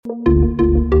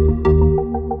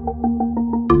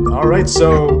right,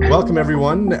 so welcome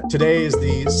everyone. Today is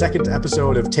the second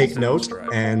episode of Take Note,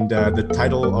 and the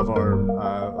title of our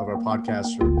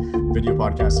podcast or video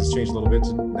podcast has changed a little bit.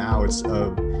 Now it's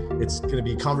going to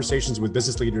be conversations with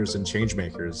business leaders and change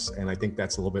makers, and I think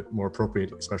that's a little bit more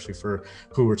appropriate, especially for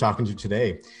who we're talking to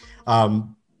today.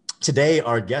 Today,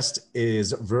 our guest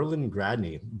is Verlin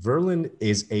Gradney. Verlin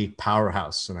is a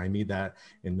powerhouse, and I mean that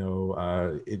in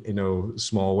no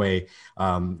small way.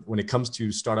 When it comes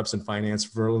to startups and finance,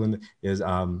 Verlin is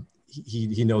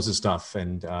he knows his stuff,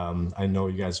 and I know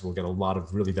you guys will get a lot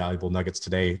of really valuable nuggets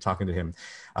today talking to him.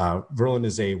 Verlin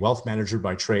is a wealth manager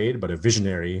by trade, but a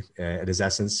visionary at his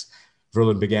essence.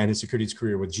 Verlin began his securities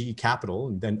career with GE Capital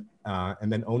and then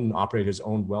owned and operated his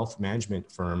own wealth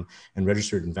management firm and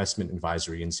registered investment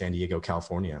advisory in San Diego,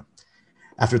 California.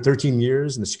 After 13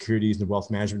 years in the securities and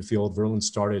wealth management field, Verlin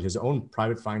started his own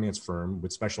private finance firm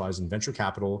which specialized in venture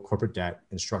capital, corporate debt,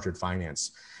 and structured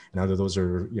finance. And although those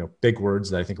are big words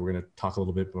that I think we're going to talk a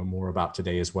little bit more about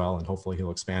today as well, and hopefully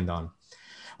he'll expand on.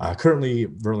 Currently,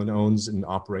 Verlin owns and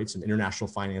operates an international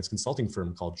finance consulting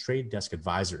firm called Trade Desk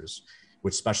Advisors,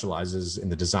 which specializes in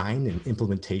the design and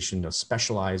implementation of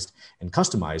specialized and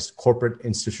customized corporate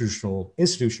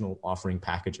institutional offering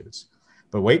packages.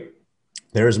 But wait,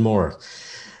 there is more.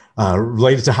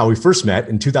 Related to how we first met,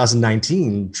 in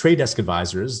 2019, Trade Desk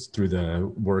Advisors, through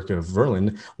the work of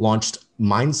Verlin, launched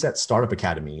Mindset Startup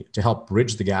Academy to help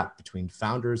bridge the gap between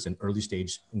founders and early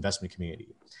stage investment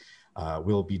community.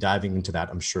 We'll be diving into that,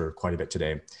 I'm sure, quite a bit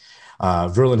today.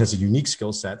 Verlin has a unique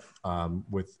skill set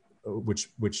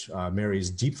which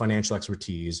marries deep financial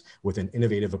expertise with an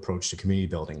innovative approach to community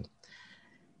building.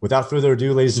 Without further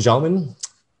ado, ladies and gentlemen,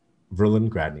 Verlin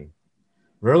Gradney.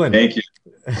 Verlin. Thank you.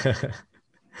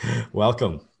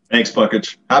 Welcome. Thanks,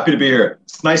 Pankaj. Happy to be here.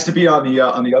 It's nice to be on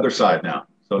the other side now.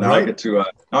 So now I get to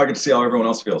see how everyone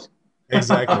else feels.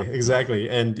 Exactly.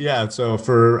 And yeah, so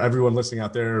for everyone listening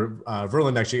out there,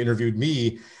 Verlin actually interviewed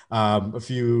me about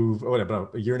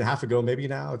a year and a half ago, maybe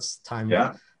now. It's time.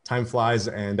 Yeah. Time flies,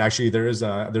 and actually there's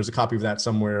a copy of that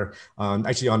somewhere on the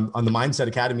Mindset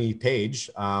Academy page,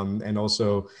 and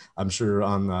also I'm sure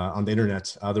on the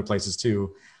internet, other places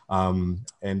too. And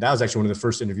that was actually one of the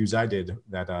first interviews I did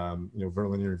that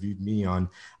Verlin interviewed me on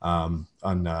I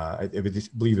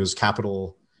believe it was cap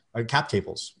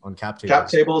tables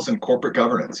and corporate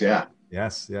governance. Yeah.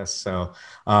 Yes. So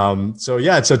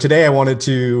today I wanted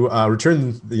to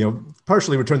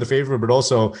partially return the favor, but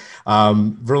also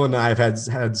Verlin and I have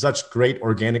had such great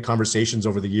organic conversations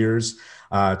over the years,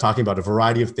 talking about a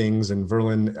variety of things. And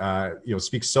Verlin,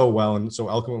 speaks so well and so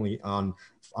eloquently on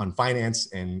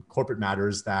finance and corporate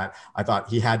matters that I thought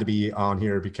he had to be on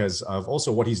here because of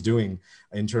also what he's doing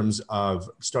in terms of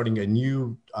starting a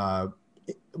new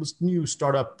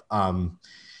startup.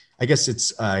 I guess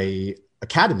it's a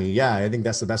academy. Yeah, I think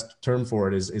that's the best term for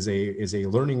it, is a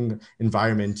learning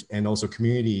environment and also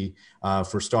community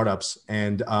for startups.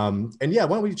 And yeah,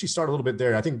 why don't we actually start a little bit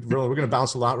there? I think we're going to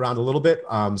bounce around a little bit.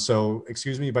 So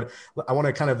excuse me, but I want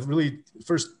to kind of really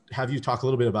first have you talk a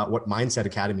little bit about what Mindset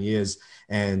Academy is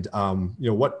and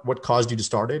what caused you to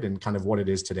start it and kind of what it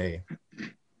is today.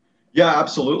 Yeah,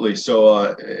 absolutely.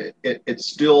 So it's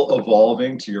still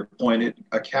evolving. To your point,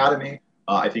 academy.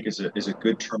 I think is a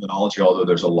good terminology, although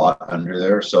there's a lot under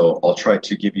there. So I'll try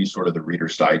to give you sort of the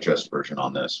Reader's Digest version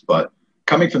on this. But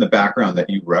coming from the background that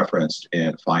you referenced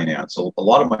in finance, a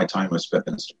lot of my time was spent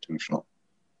institutional.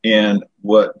 And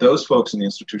what those folks in the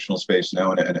institutional space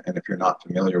know, and if you're not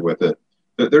familiar with it,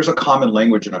 there's a common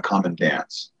language and a common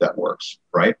dance that works,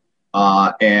 right?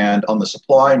 And on the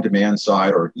supply and demand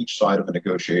side, or each side of a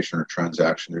negotiation or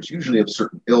transaction, there's usually a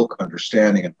certain ilk,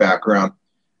 understanding, and background.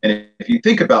 And if you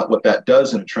think about what that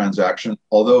does in a transaction,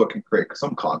 although it can create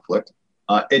some conflict,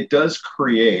 it does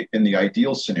create, in the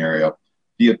ideal scenario,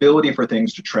 the ability for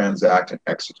things to transact and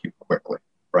execute quickly,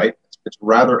 right? It's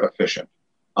rather efficient.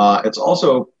 It's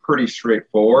also pretty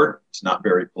straightforward. It's not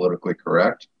very politically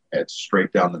correct. It's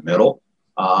straight down the middle.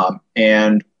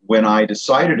 And when I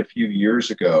decided a few years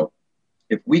ago,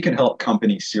 if we can help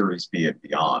companies Series B and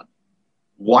beyond,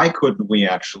 why couldn't we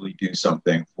actually do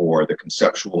something for the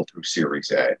conceptual through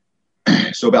Series A?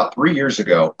 So about 3 years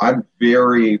ago, I'm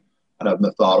very kind of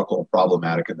methodical and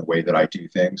problematic in the way that I do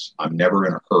things. I'm never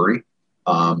in a hurry.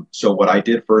 So what I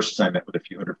did first is I met with a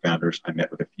few hundred founders. I met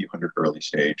with a few hundred early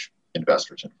stage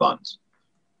investors and funds.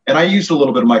 And I used a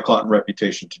little bit of my clout and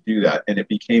reputation to do that. And it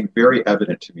became very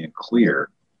evident to me and clear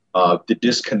the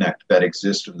disconnect that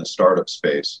exists in the startup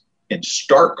space in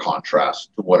stark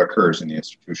contrast to what occurs in the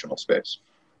institutional space.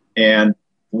 And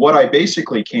what I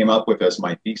basically came up with as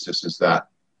my thesis is that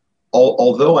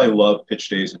although I love pitch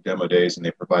days and demo days and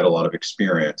they provide a lot of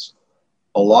experience,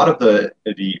 a lot of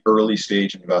the early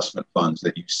stage investment funds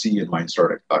that you see in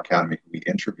MindStart Academy we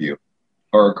interview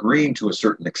are agreeing to a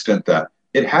certain extent that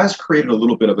it has created a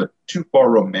little bit of a too far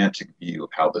romantic view of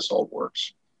how this all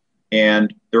works.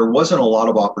 And there wasn't a lot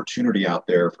of opportunity out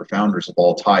there for founders of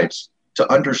all types to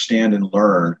understand and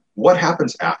learn what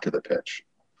happens after the pitch.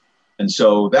 And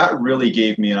so that really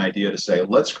gave me an idea to say,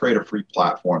 let's create a free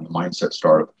platform, the Mindset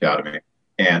Startup Academy,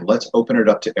 and let's open it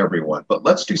up to everyone. But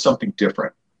let's do something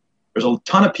different. There's a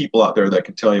ton of people out there that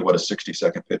can tell you what a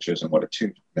 60-second pitch is and what a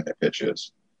 2-minute pitch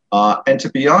is. And to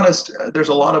be honest, there's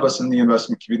a lot of us in the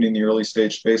investment community in the early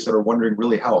stage space that are wondering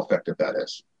really how effective that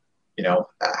is. You know,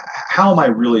 how am I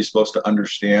really supposed to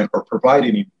understand or provide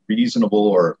any reasonable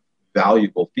or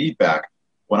valuable feedback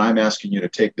when I'm asking you to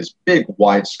take this big,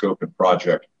 wide scope and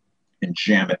project and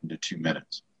jam it into 2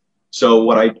 minutes? So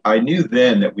what I knew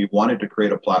then that we wanted to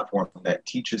create a platform that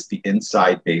teaches the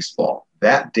inside baseball,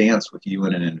 that dance with you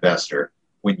and an investor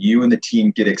when you and the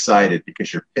team get excited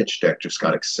because your pitch deck just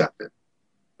got accepted.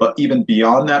 But even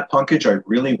beyond that, Pankaj, I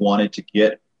really wanted to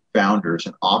get founders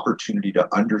an opportunity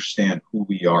to understand who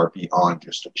we are beyond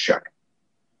just a check.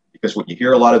 Because what you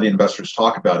hear a lot of the investors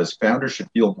talk about is founders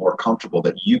should feel more comfortable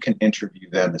that you can interview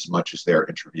them as much as they're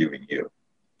interviewing you.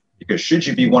 Because should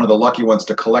you be one of the lucky ones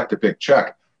to collect a big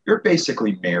check, you're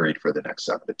basically married for the next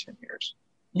 7 to 10 years.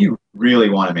 You really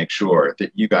want to make sure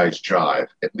that you guys jive,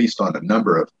 at least on a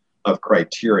number of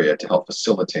criteria to help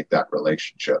facilitate that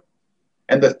relationship.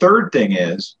 And the third thing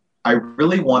is, I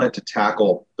really wanted to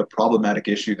tackle the problematic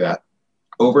issue that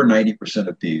over 90%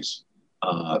 of these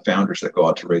founders that go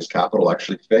out to raise capital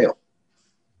actually fail.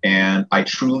 And I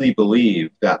truly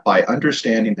believe that by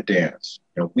understanding the dance,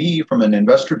 you know, we, from an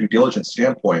investor due diligence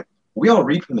standpoint, we all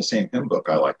read from the same hymn book,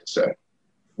 I like to say.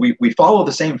 We follow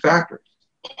the same factors.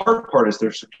 The hard part is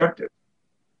they're subjective.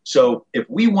 So if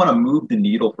we want to move the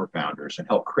needle for founders and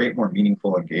help create more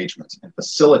meaningful engagements and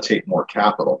facilitate more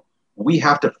capital, we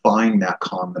have to find that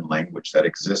common language that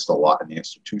exists a lot in the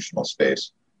institutional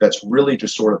space that's really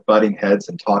just sort of butting heads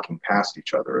and talking past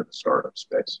each other in the startup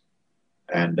space.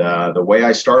 And the way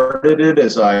I started it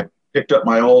is I picked up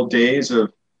my old days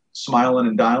of smiling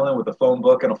and dialing with a phone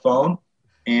book and a phone,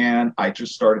 and I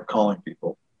just started calling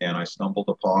people. And I stumbled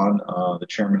upon the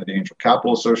chairman of the Angel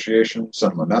Capital Association,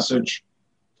 sent him a message,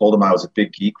 told him I was a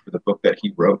big geek for the book that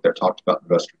he wrote that talked about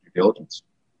investor due diligence.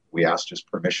 We asked his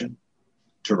permission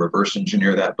to reverse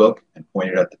engineer that book and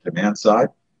point it at the demand side.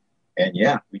 And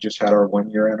yeah, we just had our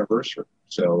 1-year anniversary.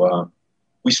 So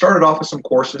we started off with some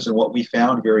courses, and what we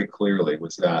found very clearly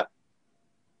was that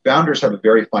founders have a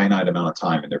very finite amount of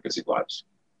time in their busy lives.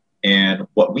 And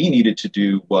what we needed to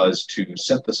do was to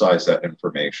synthesize that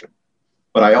information.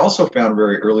 But I also found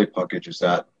very early, Pankaj, is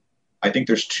that I think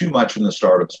there's too much in the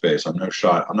startup space. I'm not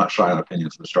shy on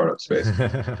opinions in the startup space,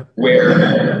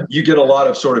 where you get a lot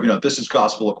of sort of, you know, this is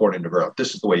gospel according to Burrow.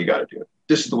 This is the way you got to do it.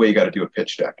 This is the way you got to do a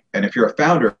pitch deck. And if you're a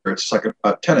founder, it's like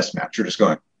a tennis match. You're just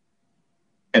going.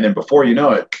 And then before you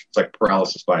know it, it's like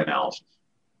paralysis by analysis.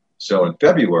 So in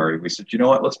February, we said, you know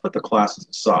what, let's put the classes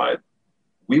aside.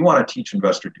 We want to teach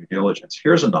investor due diligence.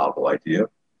 Here's a novel idea.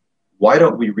 Why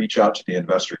don't we reach out to the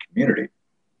investor community?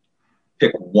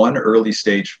 Pick one early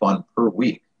stage fund per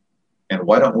week. And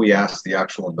why don't we ask the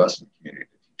actual investment community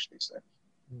to teach these things?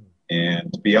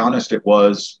 And to be honest,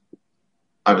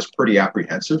 I was pretty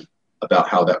apprehensive about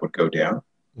how that would go down.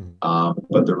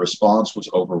 But the response was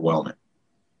overwhelming.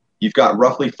 You've got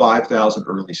roughly 5,000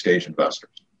 early stage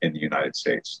investors in the United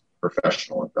States,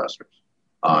 professional investors.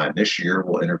 And this year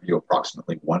we'll interview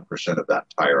approximately 1% of that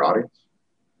entire audience.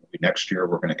 Next year,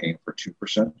 we're going to aim for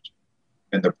 2%.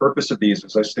 And the purpose of these,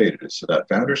 as I stated, is so that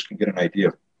founders can get an idea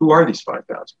of who are these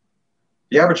 5,000.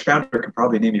 The average founder can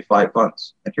probably name you 5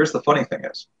 funds. And here's the funny thing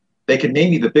is, they can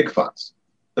name you the big funds,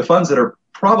 the funds that are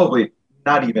probably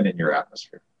not even in your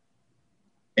atmosphere.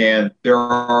 And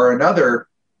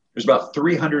there's about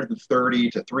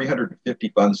 330 to 350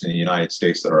 funds in the United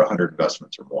States that are 100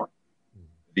 investments or more.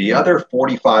 The other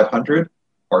 4,500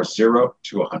 are 0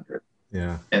 to 100.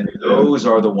 Yeah. And those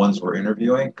are the ones we're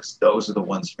interviewing because those are the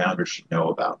ones founders should know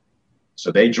about.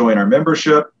 So they join our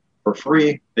membership for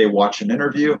free. They watch an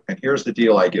interview. And here's the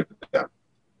deal I give them.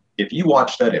 If you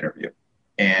watch that interview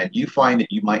and you find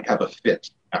that you might have a fit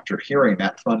after hearing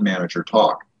that fund manager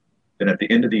talk, then at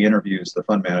the end of the interviews, the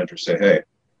fund manager say, hey,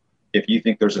 if you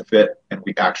think there's a fit, and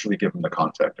we actually give them the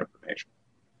contact information.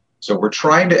 So we're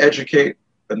trying to educate.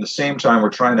 At the same time,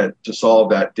 we're trying to solve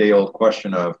that day-old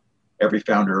question of, every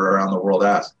founder around the world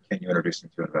asks, can you introduce me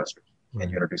to investors? Can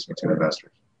you introduce me to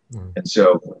investors? And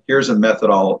so here's a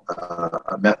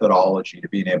methodology to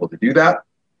being able to do that.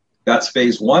 That's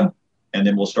phase 1. And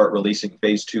then we'll start releasing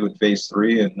phase 2 and phase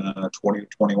 3 in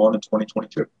 2021 and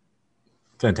 2022.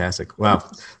 Fantastic. Wow.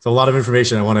 It's a lot of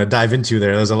information I want to dive into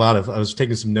there. There's a lot of, I was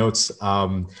taking some notes.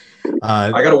 I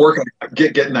got to work on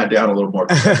getting that down a little more.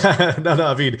 No,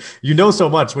 I mean, you know so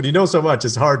much. When you know so much,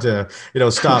 it's hard to,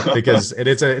 stop because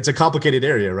it's a complicated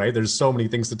area, right? There's so many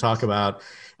things to talk about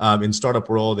in startup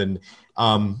world. And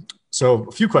so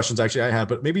a few questions actually I have,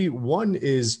 but maybe one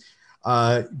is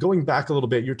going back a little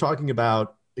bit, you're talking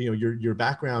about, your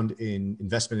background in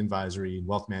investment advisory and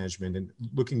wealth management and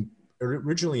looking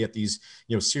originally at these,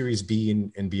 Series B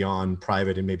and beyond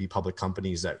private and maybe public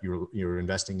companies that you're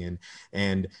investing in.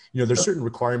 And, there's certain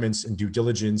requirements and due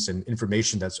diligence and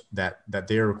information that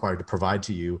they're required to provide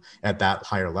to you at that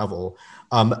higher level.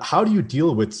 How do you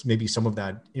deal with maybe some of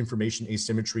that information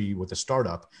asymmetry with a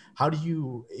startup?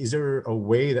 Is there a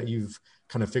way that you've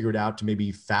kind of figured out to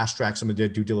maybe fast track some of the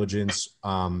due diligence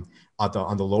on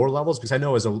the lower levels? Because I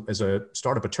know as a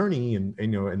startup attorney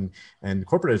and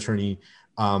corporate attorney,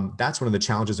 that's one of the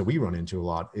challenges that we run into a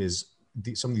lot is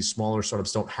some of these smaller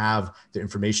startups don't have the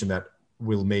information that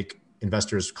will make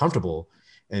investors comfortable.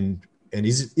 And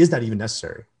is that even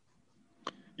necessary?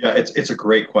 Yeah, it's a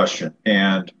great question.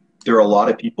 And there are a lot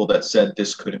of people that said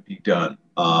this couldn't be done.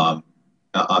 I'm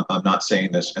not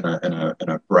saying this in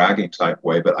a bragging type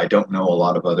way, but I don't know a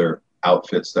lot of other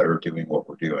outfits that are doing what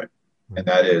we're doing. And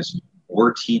that is,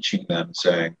 we're teaching them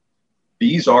saying,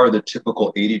 these are the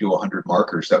typical 80 to 100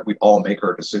 markers that we all make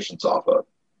our decisions off of.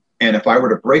 And if I were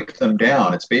to break them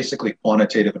down, it's basically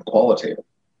quantitative and qualitative.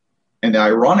 And the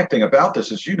ironic thing about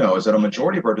this, as you know, is that a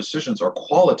majority of our decisions are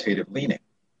qualitative leaning,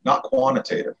 not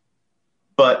quantitative.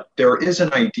 But there is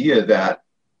an idea that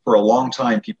for a long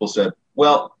time, people said,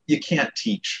 well, you can't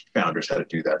teach founders how to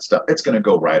do that stuff. It's going to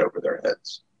go right over their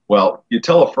heads. Well, you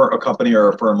tell a company or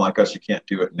a firm like us you can't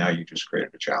do it, now you just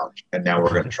created a challenge. And now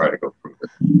we're going to try to go prove it.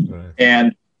 Right.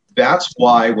 And that's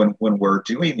why when we're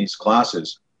doing these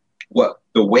classes,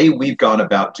 the way we've gone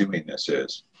about doing this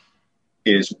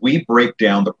is we break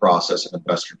down the process of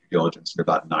investor due diligence into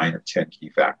about 9 or 10 key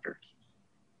factors.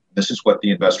 This is what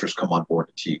the investors come on board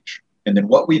to teach. And then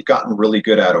what we've gotten really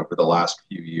good at over the last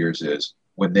few years is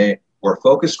when we're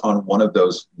focused on one of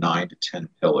those 9 to 10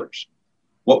 pillars,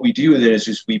 what we do then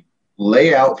is we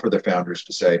lay out for the founders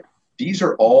to say, these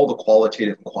are all the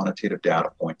qualitative and quantitative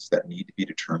data points that need to be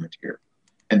determined here.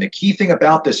 And the key thing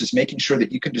about this is making sure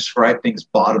that you can describe things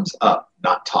bottoms up,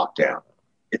 not top down.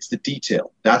 It's the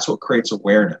detail. That's what creates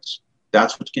awareness.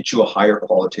 That's what gets you a higher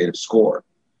qualitative score.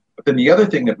 But then the other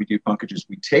thing that we do, Pankaj, is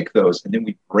we take those and then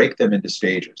we break them into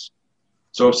stages.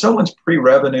 So if someone's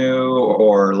pre-revenue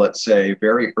or let's say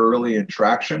very early in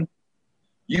traction,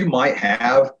 you might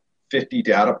have 50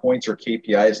 data points or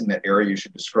KPIs in that area you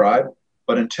should describe.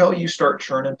 But until you start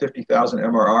churning 50,000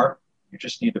 MRR, you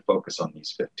just need to focus on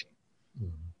these 15.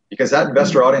 Because that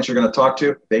investor audience you're going to talk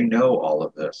to, they know all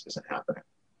of this isn't happening.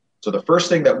 So the first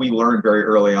thing that we learned very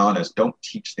early on is don't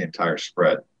teach the entire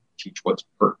spread. Teach what's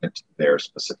pertinent to their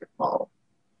specific model.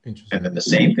 And then the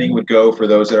same thing would go for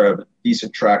those that have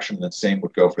decent traction, and the same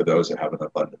would go for those that have an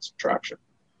abundance of traction.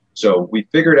 So we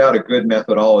figured out a good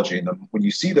methodology. And when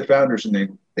you see the founders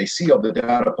and they see all the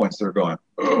data points, they're going,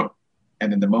 ugh.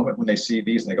 And then the moment when they see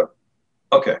these and they go,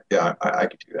 okay, yeah, I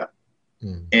could do that.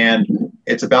 And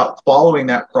it's about following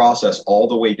that process all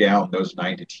the way down those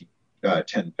 9 to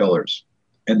 10 pillars,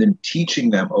 and then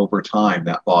teaching them over time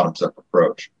that bottoms up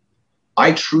approach.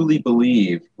 I truly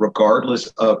believe, regardless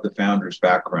of the founder's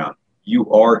background, you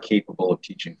are capable of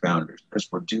teaching founders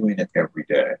because we're doing it every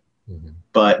day.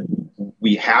 But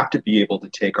we have to be able to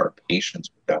take our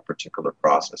patience with that particular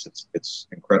process. It's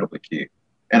incredibly key.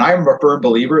 And I'm a firm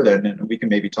believer that, and we can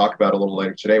maybe talk about a little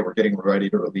later today, we're getting ready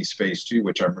to release phase 2,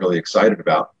 which I'm really excited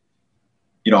about.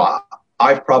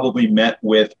 I've probably met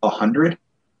with 100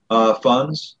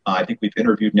 funds. I think we've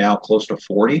interviewed now close to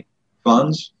 40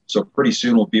 funds. So pretty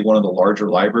soon we'll be one of the larger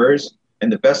libraries.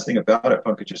 And the best thing about it,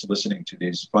 Pankaj, is listening to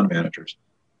these fund managers.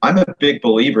 I'm a big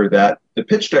believer that the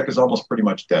pitch deck is almost pretty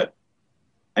much dead.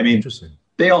 I mean,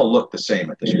 they all look the same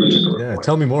at this particular point.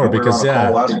 Tell me more, because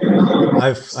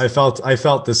I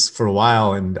felt this for a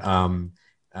while, and tell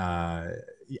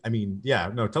me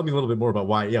a little bit more about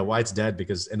why it's dead,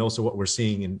 and also what we're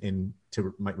seeing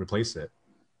might replace it.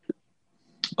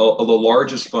 The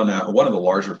largest fund, one of the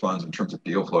larger funds in terms of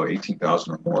deal flow,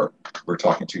 18,000 or more, we're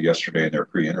talking to yesterday in their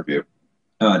pre-interview.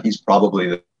 He's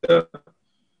probably the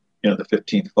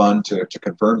 15th fund to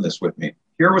confirm this with me.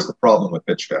 Here was the problem with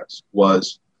pitch decks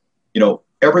was,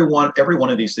 every one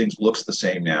of these things looks the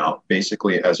same now,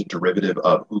 basically as a derivative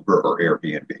of Uber or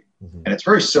Airbnb. And it's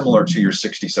very similar to your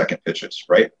 60-second pitches,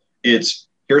 right? It's,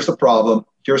 here's the problem,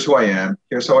 here's who I am,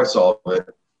 here's how I solve it,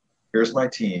 Here's my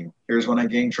team. Here's when I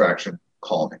gain traction.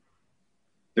 Call me.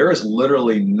 There is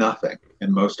literally nothing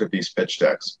in most of these pitch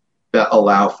decks that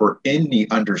allow for any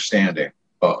understanding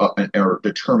or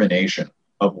determination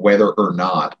of whether or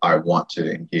not I want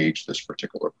to engage this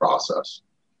particular process.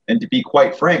 And to be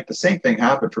quite frank, the same thing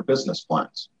happened for business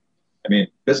plans. I mean,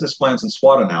 business plans and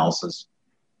SWOT analysis,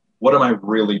 what am I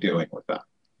really doing with that?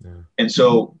 Yeah. And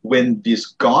so when this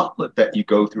gauntlet that you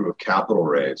go through of capital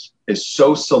raise is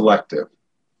so selective,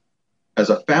 as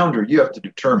a founder, you have to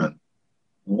determine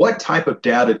what type of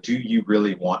data do you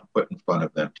really want put in front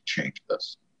of them to change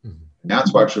this? Mm-hmm. And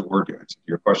that's what actually we're doing. So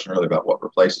your question earlier about what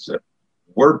replaces it.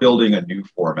 We're building a new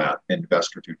format,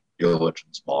 investor due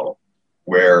diligence model,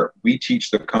 where we teach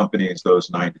the companies those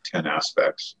 9 to 10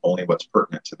 aspects, only what's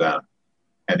pertinent to them.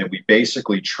 And then we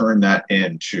basically churn that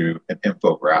into an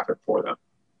infographic for them.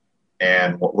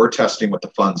 And what we're testing with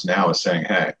the funds now is saying,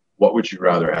 hey, what would you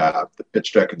rather have, the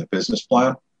pitch deck and the business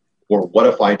plan? Or what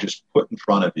if I just put in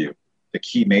front of you the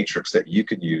key matrix that you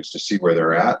can use to see where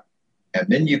they're at? And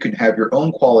then you can have your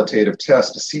own qualitative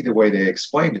test to see the way they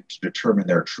explained it to determine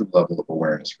their true level of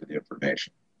awareness for the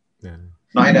information. Yeah.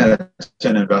 9 out of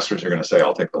 10 investors are going to say,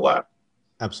 I'll take the lab.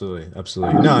 Absolutely.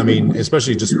 Absolutely. No, I mean,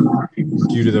 especially just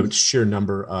due to the sheer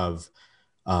number of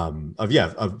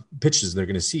pitches they're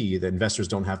going to see, that investors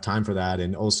don't have time for that.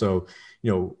 And also,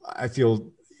 I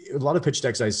feel a lot of pitch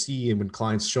decks I see, and when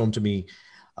clients show them to me,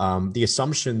 the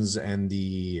assumptions and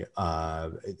the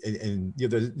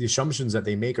assumptions that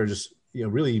they make are just,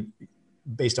 really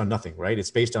based on nothing, right?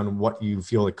 It's based on what you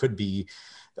feel it could be.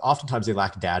 Oftentimes they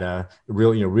lack data,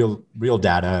 real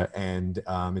data. And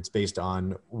it's based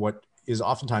on what is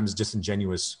oftentimes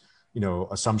disingenuous,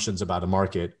 assumptions about a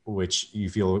market, which you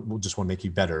feel will just want to make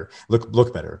you better,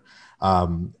 look better.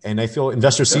 And I feel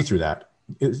investors see through that.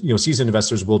 Seasoned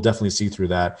investors will definitely see through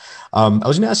that. I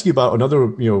was going to ask you about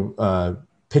another,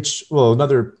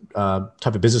 another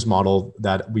type of business model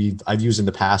that I've used in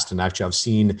the past, and actually I've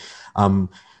seen,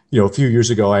 a few years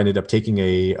ago, I ended up taking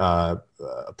a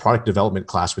product development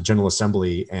class with General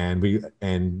Assembly, and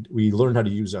we learned how to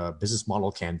use a business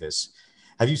model canvas.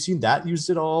 Have you seen that used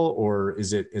at all, or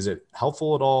is it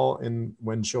helpful at all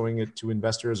when showing it to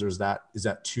investors, or is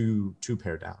that too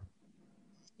pared down?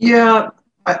 Yeah,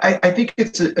 I think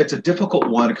it's a difficult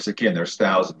one because, again, there's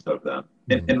thousands of them.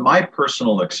 In my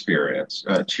personal experience,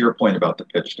 to your point about the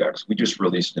pitch decks, we just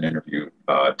released an interview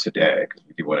today, because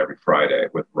we do one every Friday,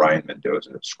 with Ryan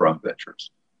Mendoza of Scrum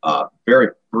Ventures. Very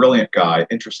brilliant guy,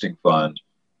 interesting fund.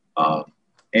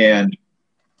 And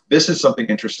this is something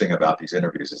interesting about these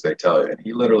interviews, as they tell you. And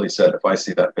he literally said, if I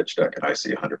see that pitch deck and I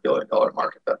see $100 billion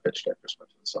market, that pitch deck just went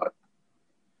to the side.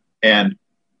 And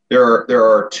there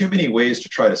are too many ways to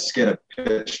try to skin a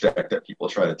pitch deck that people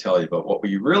try to tell you. But what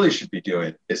we really should be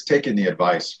doing is taking the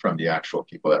advice from the actual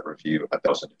people that review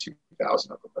 1,000 to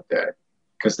 2,000 of them a day.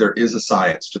 Because there is a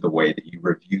science to the way that you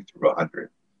review through 100.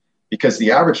 Because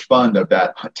the average fund of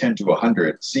that 10 to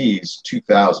 100 sees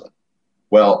 2,000.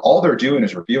 Well, all they're doing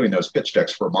is reviewing those pitch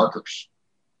decks for markers.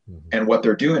 Mm-hmm. And what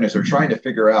they're doing is they're trying to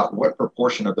figure out what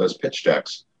proportion of those pitch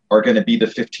decks are going to be the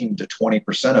 15 to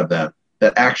 20% of them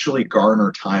that actually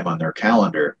garner time on their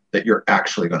calendar that you're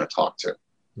actually going to talk to.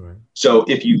 Right. So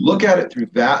if you look at it through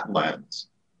that lens,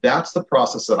 that's the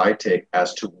process that I take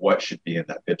as to what should be in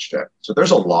that pitch deck. So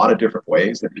there's a lot of different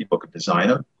ways that people can design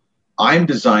them. I'm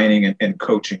designing and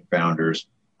coaching founders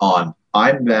on,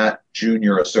 I'm that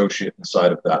junior associate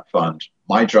inside of that fund.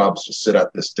 My job is to sit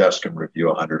at this desk and review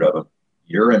 100 of them.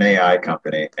 You're an AI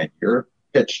company, and your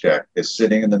pitch deck is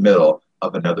sitting in the middle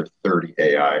of another 30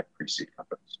 AI pre-seed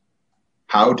companies.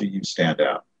 How do you stand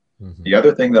out? Mm-hmm. The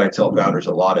other thing that I tell founders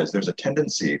a lot is there's a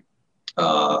tendency,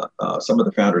 some of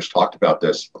the founders talked about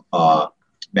this,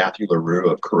 Matthew LaRue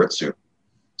of Keiretsu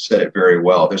said it very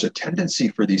well. There's a tendency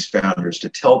for these founders to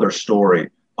tell their story,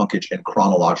 Pankaj, in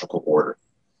chronological order,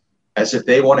 as if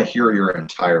they want to hear your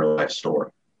entire life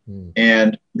story. Mm.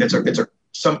 And it's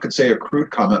some could say a crude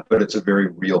comment, but it's a very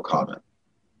real comment.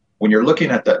 When you're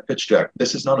looking at that pitch deck,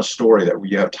 this is not a story that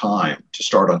you have time to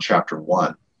start on chapter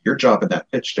 1. Your job in that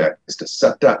pitch deck is to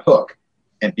set that hook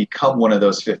and become one of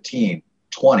those 15,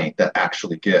 20 that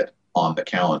actually get on the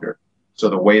calendar. So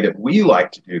the way that we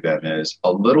like to do them is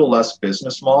a little less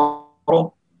business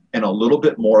model and a little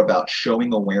bit more about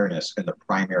showing awareness in the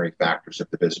primary factors of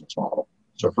the business model.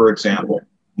 So for example,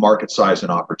 market size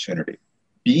and opportunity.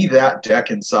 Be that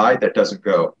deck inside that doesn't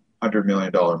go $100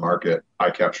 million market, I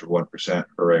captured 1%,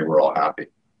 hooray, we're all happy.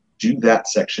 Do that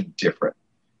section different.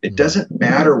 It doesn't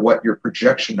matter what your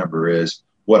projection number is.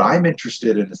 What I'm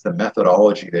interested in is the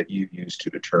methodology that you use to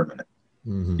determine it.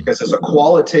 Mm-hmm. Because as a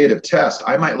qualitative test,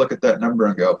 I might look at that number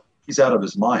and go, he's out of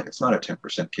his mind. It's not a 10%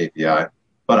 KPI.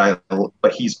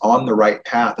 but he's on the right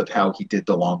path of how he did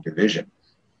the long division.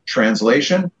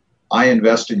 Translation, I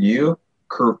invest in you,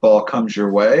 curveball comes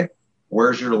your way.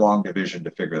 Where's your long division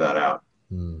to figure that out?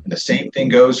 And the same thing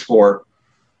goes for,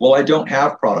 well, I don't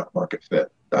have product market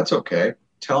fit. That's okay.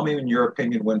 Tell me, in your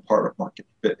opinion, when product market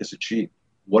fit is achieved.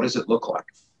 What does it look like?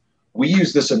 We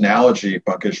use this analogy,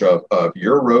 Pankaj, of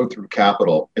your road through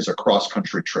capital is a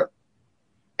cross-country trip.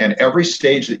 And every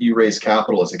stage that you raise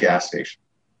capital is a gas station.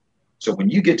 So when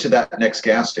you get to that next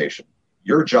gas station,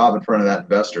 your job in front of that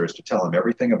investor is to tell him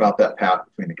everything about that path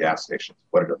between the gas stations.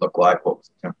 What did it look like? What was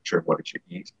the temperature? What did you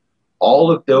eat?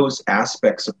 All of those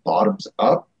aspects of bottoms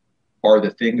up are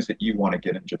the things that you want to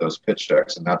get into those pitch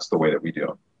decks. And that's the way that we do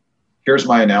them. Here's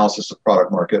my analysis of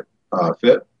product market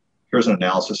fit. Here's an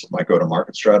analysis of my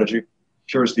go-to-market strategy.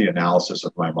 Here's the analysis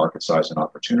of my market size and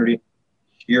opportunity.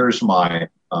 Here's my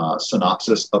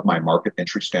synopsis of my market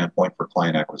entry standpoint for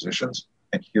client acquisitions.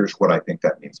 And here's what I think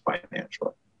that means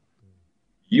financially.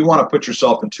 You want to put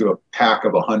yourself into a pack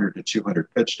of 100 to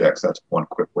 200 pitch decks. That's one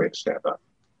quick way to stand up.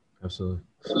 Absolutely.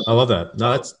 I love that.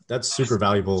 No, that's super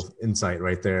valuable insight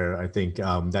right there. I think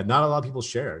that not a lot of people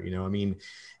share, I mean,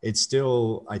 it's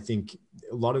still, I think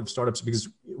a lot of startups, because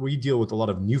we deal with a lot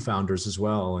of new founders as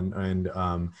well. And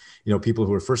people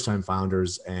who are first time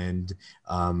founders, and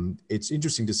it's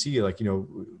interesting to see,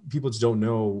 people just don't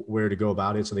know where to go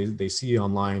about it. So they see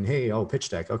online, hey, pitch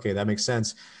deck. Okay. That makes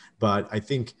sense. But I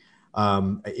think,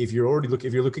 if you're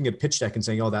looking at pitch deck and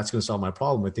saying, that's going to solve my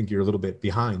problem, I think you're a little bit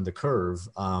behind the curve,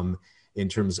 in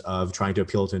terms of trying to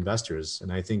appeal to investors.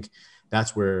 And I think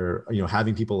that's where,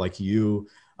 having people like you,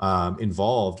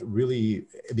 involved really,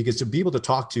 because to be able to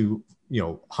talk to,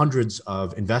 hundreds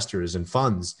of investors and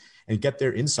funds and get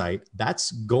their insight,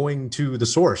 that's going to the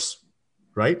source,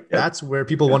 right? Yep. That's where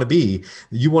people want to be.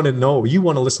 You want to know, you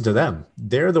want to listen to them.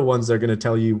 They're the ones that are going to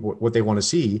tell you what they want to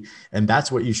see. And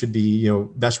that's what you should be,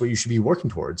 that's what you should be working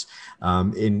towards,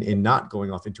 in not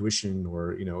going off intuition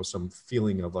or, some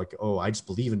feeling of like, I just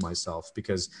believe in myself,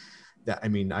 because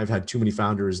I've had too many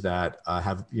founders that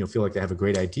have, feel like they have a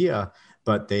great idea,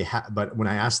 but but when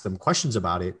I ask them questions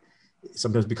about it, it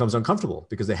sometimes becomes uncomfortable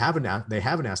because they haven't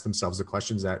asked themselves the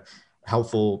questions that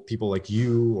helpful people like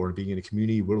you or being in a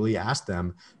community really ask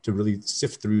them to really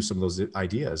sift through some of those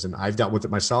ideas. And I've dealt with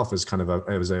it myself as kind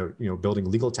of building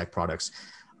legal tech products.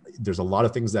 There's a lot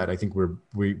of things that I think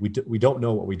we don't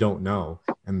know what we don't know.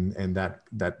 And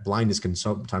that blindness can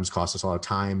sometimes cost us a lot of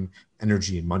time,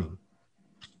 energy, and money.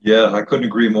 Yeah, I couldn't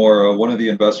agree more. One of the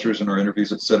investors in our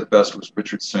interviews that said it best was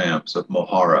Richard Sams of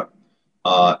Mohara,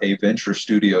 a venture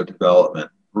studio development,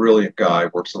 brilliant guy,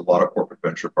 works with a lot of corporate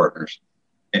venture partners.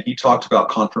 And he talked about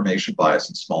confirmation bias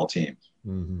in small teams.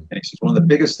 Mm-hmm. And he says, one of the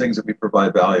biggest things that we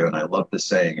provide value, and I love this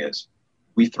saying, is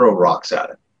we throw rocks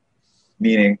at it.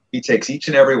 Meaning he takes each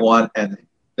and every one and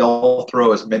they'll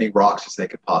throw as many rocks as they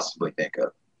could possibly think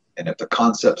of. And if the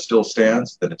concept still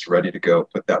stands, then it's ready to go.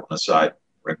 Put that one aside,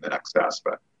 bring the next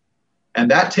aspect. And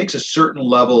that takes a certain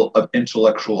level of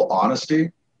intellectual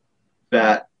honesty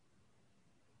that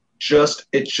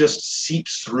it just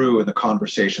seeps through in the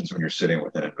conversations when you're sitting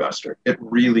with an investor. It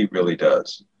really, really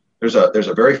does. There's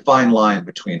a very fine line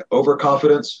between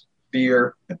overconfidence,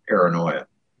 fear, and paranoia.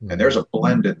 And there's a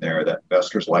blend in there that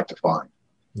investors like to find.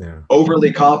 Yeah.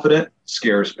 Overly confident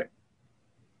scares me.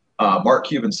 Mark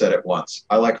Cuban said it once,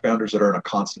 I like founders that are in a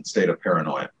constant state of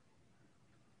paranoia.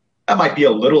 That might be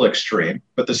a little extreme,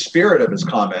 but the spirit of his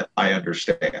comment, I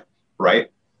understand, right?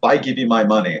 If I give you my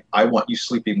money, I want you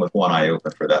sleeping with one eye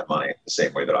open for that money the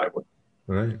same way that I would.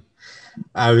 Right.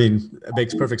 I mean, it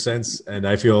makes perfect sense. And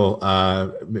I feel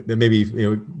maybe,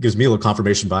 gives me a little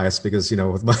confirmation bias because,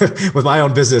 with my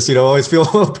own business, I always feel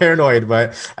a little paranoid,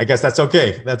 but I guess that's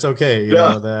okay. That's okay.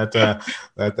 That's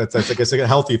I guess a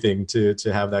healthy thing to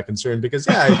have that concern because,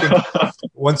 I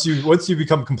think once you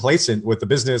become complacent with the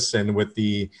business and with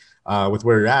with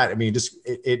where you're at, I mean, just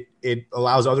it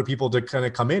allows other people to kind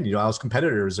of come in, allows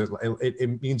competitors.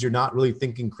 It means you're not really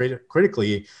thinking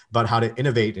critically about how to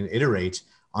innovate and iterate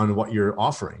on what you're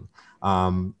offering.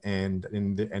 And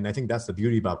I think that's the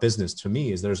beauty about business to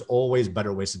me is there's always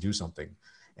better ways to do something.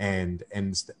 And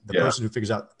the person who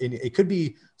figures out, it could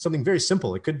be something very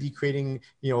simple. It could be creating,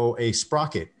 a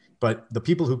sprocket, but the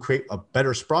people who create a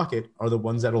better sprocket are the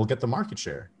ones that will get the market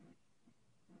share.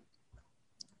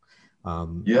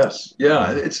 Yes.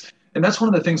 Yeah. And that's one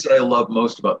of the things that I love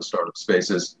most about the startup space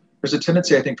is there's a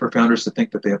tendency, I think, for founders to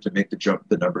think that they have to make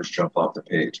the numbers jump off the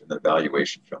page and the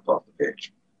valuation jump off the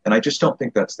page. And I just don't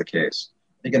think that's the case.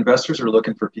 I think investors are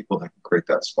looking for people that can create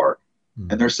that spark.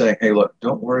 Mm-hmm. And they're saying, hey, look,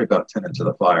 don't worry about tending to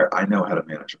the fire. I know how to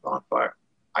manage a bonfire.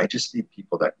 I just need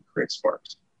people that can create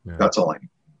sparks. Yeah. That's all I need.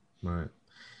 Right.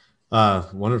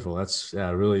 Wonderful. That's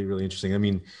really, really interesting. I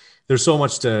mean, there's so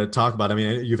much to talk about. I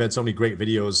mean, you've had so many great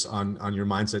videos on your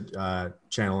mindset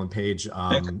channel and page,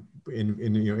 in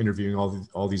interviewing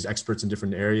all these experts in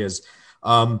different areas.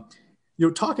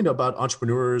 Talking about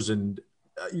entrepreneurs and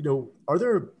are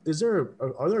there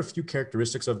a few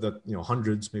characteristics of the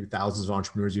hundreds, maybe thousands of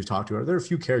entrepreneurs you've talked to? Are there a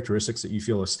few characteristics that you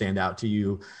feel stand out to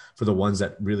you for the ones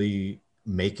that really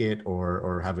make it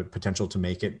or have a potential to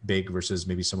make it big versus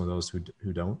maybe some of those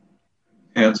who don't?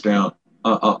 Hands down.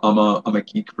 I'm a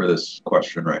geek for this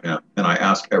question right now. And I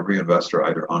ask every investor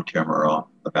either on camera or off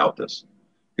about this.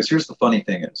 Because here's the funny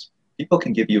thing is people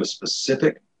can give you a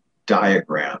specific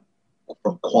diagram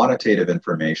from quantitative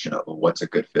information of what's a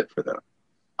good fit for them.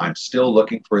 I'm still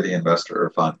looking for the investor or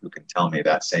fund who can tell me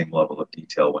that same level of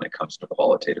detail when it comes to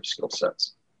qualitative skill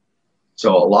sets.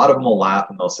 So a lot of them will laugh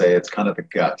and they'll say it's kind of the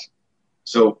gut.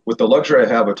 So with the luxury I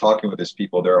have of talking with these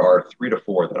people, there are 3 to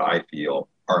 4 that I feel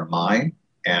are mine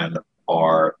and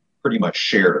are pretty much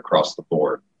shared across the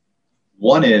board.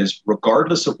 One is,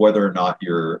 regardless of whether or not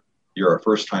you're a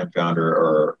first-time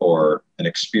founder or an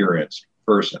experienced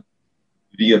person,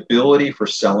 the ability for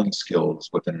selling skills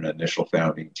within an initial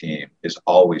founding team is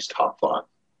always top 5,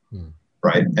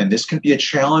 right? And this can be a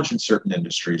challenge in certain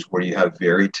industries where you have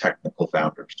very technical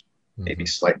founders, maybe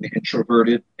slightly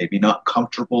introverted, maybe not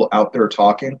comfortable out there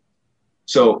talking.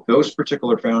 So those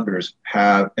particular founders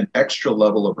have an extra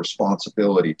level of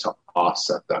responsibility to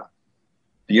offset that.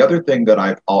 The other thing that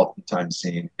I've oftentimes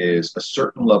seen is a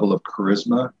certain level of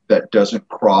charisma that doesn't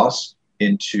cross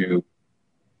into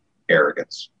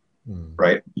arrogance,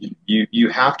 right? You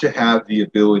have to have the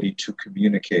ability to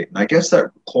communicate. And I guess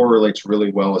that correlates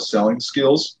really well with selling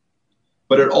skills,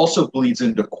 but it also bleeds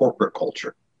into corporate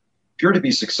culture. If you're to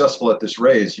be successful at this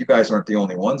raise, you guys aren't the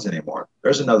only ones anymore.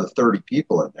 There's another 30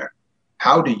 people in there.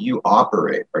 How do you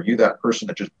operate? Are you that person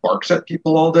that just barks at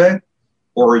people all day?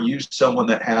 Or are you someone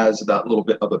that has that little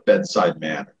bit of a bedside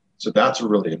manner? So that's a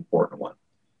really important one.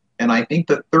 And I think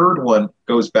the third one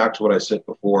goes back to what I said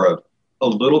before of a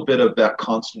little bit of that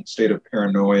constant state of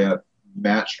paranoia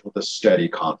matched with a steady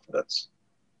confidence.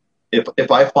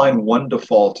 If I find one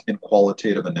default in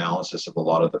qualitative analysis of a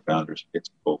lot of the founders,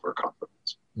 it's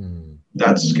overconfidence.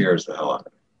 That scares the hell out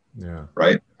of me. Yeah.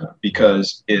 Right?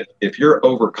 Because if you're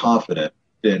overconfident,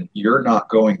 then you're not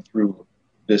going through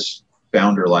this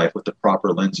founder life with the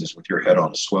proper lenses with your head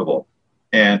on a swivel.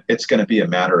 And it's going to be a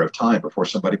matter of time before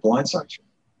somebody blindsides you.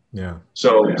 Yeah.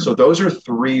 So those are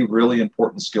 3 really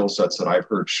important skill sets that I've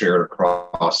heard shared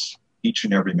across each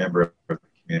and every member of the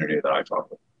community that I talk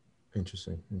with.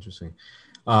 Interesting.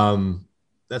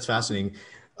 That's fascinating.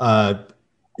 Kind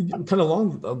of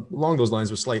along those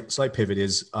lines with slight pivot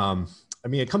is, I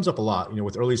mean, it comes up a lot,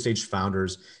 with early stage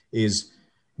founders is,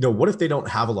 what if they don't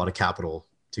have a lot of capital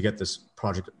to get this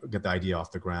project, get the idea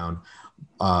off the ground?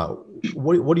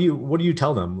 What do you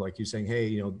tell them? Like you're saying, hey,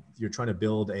 you're trying to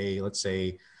build let's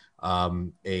say,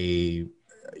 a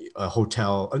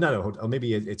hotel, not a hotel,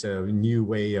 maybe it's a new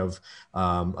way of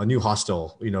a new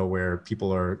hostel, where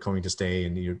people are going to stay,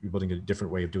 and you're building a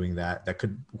different way of doing that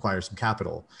could require some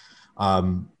capital.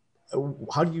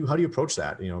 How do you approach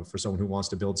that, for someone who wants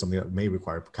to build something that may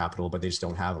require capital, but they just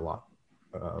don't have a lot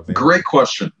available? Great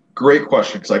question,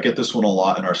 because I get this one a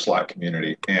lot in our Slack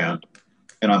community, and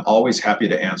I'm always happy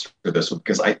to answer this one,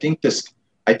 because I think this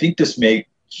may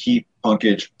keep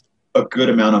Punkage a good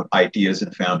amount of ideas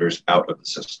and founders out of the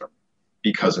system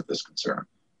because of this concern.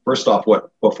 First off,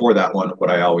 before that one,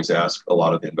 what I always ask a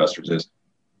lot of the investors is,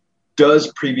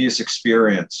 does previous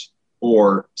experience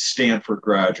or Stanford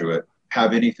graduate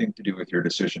have anything to do with your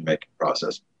decision-making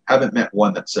process? Haven't met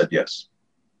one that said yes.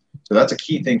 So that's a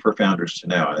key thing for founders to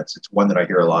know. And it's one that I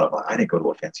hear a lot of. I didn't go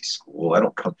to a fancy school. I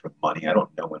don't come from money. I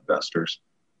don't know investors.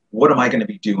 What am I going to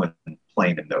be doing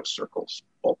playing in those circles?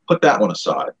 Well, put that one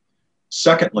aside.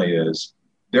 Secondly is,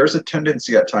 there's a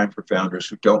tendency at times for founders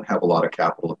who don't have a lot of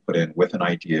capital to put in with an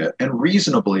idea. And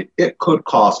reasonably, it could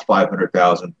cost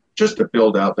 $500,000 just to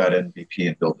build out that MVP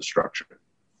and build the structure.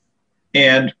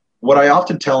 And what I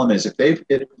often tell them is, if they've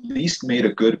at least made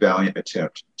a good, valiant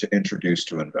attempt to introduce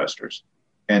to investors,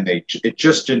 and it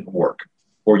just didn't work,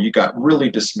 or you got really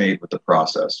dismayed with the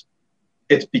process,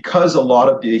 it's because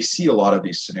they see a lot of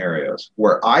these scenarios.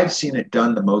 Where I've seen it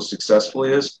done the most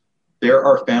successfully is, there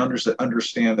are founders that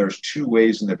understand there's 2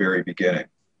 ways in the very beginning.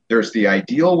 There's the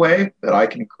ideal way that I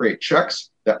can create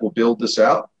checks that will build this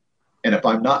out. And if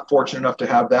I'm not fortunate enough to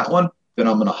have that one, then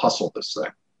I'm going to hustle this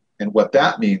thing. And what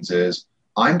that means is,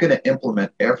 I'm going to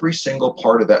implement every single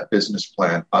part of that business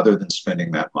plan other than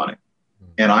spending that money.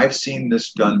 And I've seen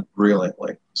this done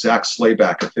brilliantly. Zach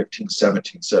Slayback at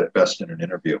 1517 said it best in an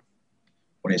interview.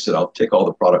 when he said, I'll take all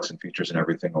the products and features and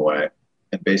everything away.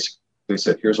 And basically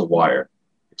said, here's a wire.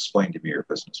 Explain to me your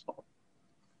business model.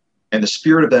 And the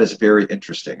spirit of that is very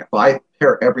interesting. If I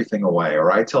pare everything away,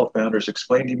 or I tell founders,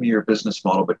 explain to me your business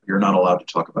model, but you're not allowed to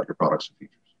talk about your products and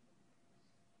features,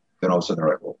 then all of a sudden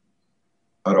they're like, well,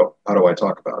 how do I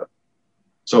talk about it?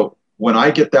 So when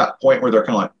I get that point where they're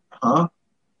kind of like, huh?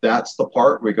 That's the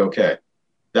part we go, okay,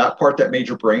 that part that made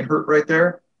your brain hurt right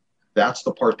there, that's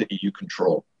the part that you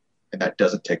control, and that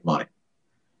doesn't take money.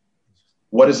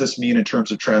 What does this mean in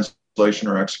terms of translation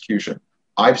or execution?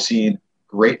 I've seen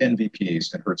great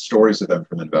MVPs and heard stories of them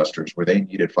from investors where they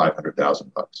needed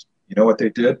 $500,000. You know what they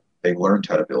did? They learned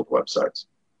how to build websites.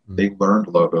 They learned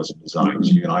logos and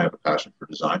designs. You and I have a passion for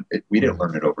design. We didn't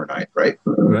learn it overnight, right?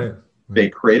 Right. They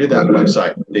created that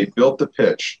website. They built the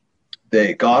pitch.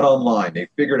 They got online. They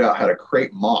figured out how to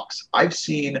create mocks. I've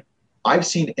seen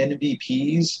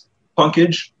MVPs,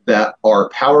 Punkage, that are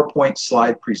PowerPoint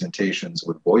slide presentations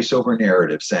with voiceover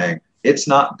narrative saying, it's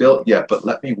not built yet, but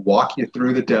let me walk you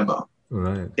through the demo.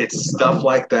 Right. It's stuff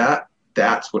like that.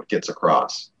 That's what gets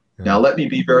across. Yeah. Now, let me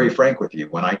be very frank with you.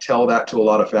 When I tell that to a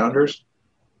lot of founders,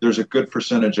 there's a good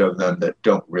percentage of them that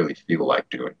don't really feel like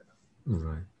doing that.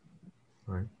 Right.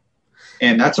 Right.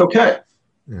 And that's okay.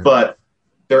 Yeah. But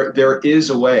there is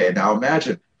a way. And now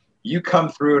imagine you come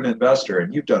through an investor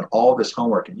and you've done all this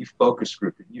homework and you focus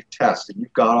group and you've tested and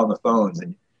you've got on the phones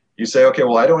and you say, okay,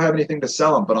 well, I don't have anything to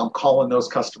sell them, but I'm calling those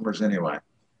customers anyway.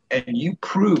 And you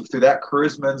prove through that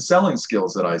charisma and selling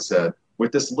skills that I said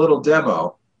with this little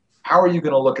demo, how are you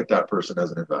going to look at that person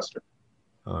as an investor?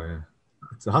 Oh, yeah.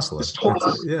 It's a hustler. It's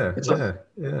totally. Yeah.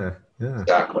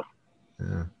 Exactly.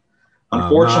 Yeah.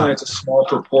 Unfortunately, it's a small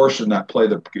proportion that play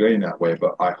the game that way,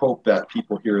 but I hope that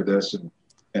people hear this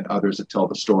and others that tell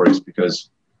the stories, because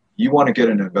you want to get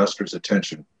an investor's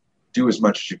attention, do as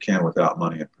much as you can without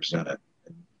money and present it.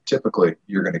 And typically,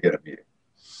 you're going to get a meeting.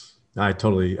 I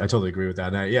totally agree with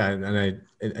that. And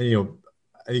you know,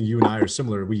 I think you and I are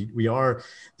similar.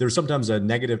 There's sometimes a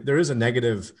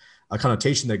negative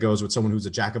connotation that goes with someone who's a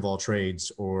jack of all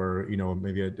trades, or, you know,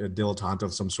 maybe a dilettante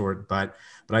of some sort. But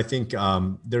I think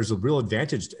there's a real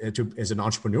advantage as an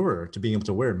entrepreneur to being able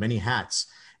to wear many hats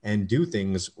and do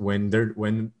things when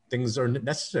things are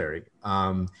necessary.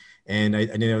 And I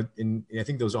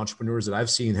think those entrepreneurs that I've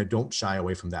seen that don't shy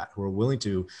away from that, who are willing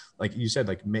to, like you said,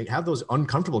 like have those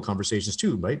uncomfortable conversations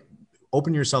too, right?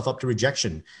 Open yourself up to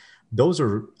rejection. Those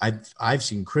are, I've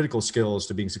seen critical skills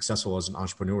to being successful as an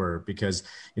entrepreneur, because,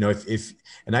 you know,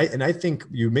 I think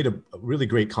you made a really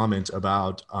great comment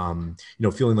about, you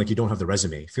know, feeling like you don't have the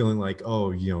resume, feeling like,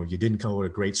 oh, you know, you didn't go to a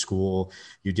great school,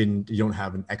 you don't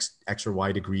have an X or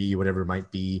Y degree, whatever it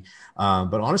might be.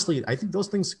 But honestly, I think those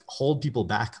things hold people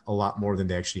back a lot more than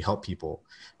they actually help people.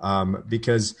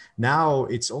 Because now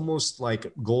it's almost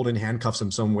like golden handcuffs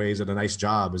in some ways at a nice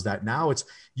job, is that now it's,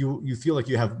 you feel like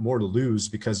you have more to lose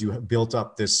because you have built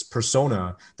up this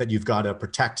persona that you've got to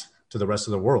protect to the rest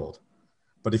of the world.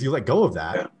 But if you let go of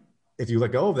that,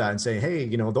 and say, hey,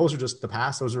 you know, those are just the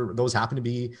past, those happen to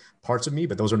be parts of me,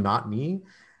 but those are not me,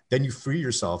 then you free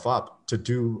yourself up to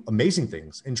do amazing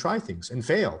things and try things and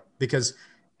fail. Because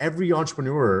every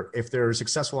entrepreneur, if they're a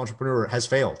successful entrepreneur, has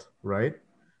failed, right?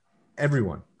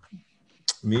 Everyone.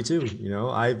 Me too. You know,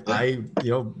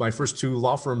 you know, my first two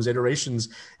law firms iterations,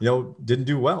 you know, didn't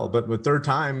do well, but the third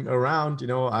time around, you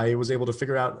know, I was able to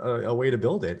figure out a way to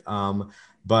build it.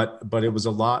 But it was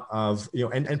a lot of, you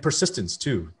know, and persistence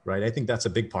too, right? I think that's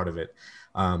a big part of it,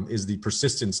 is the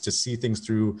persistence to see things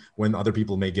through when other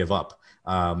people may give up,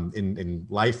 in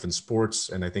life and sports,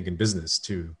 and I think in business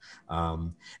too.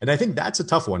 And I think that's a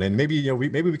tough one. And maybe, you know,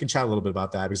 maybe we can chat a little bit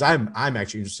about that, because I'm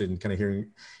actually interested in kind of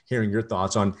hearing your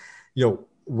thoughts on, you know,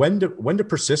 when to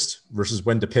persist versus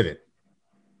when to pivot.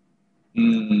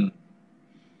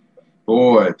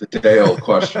 Boy, the day-old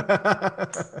question.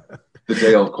 The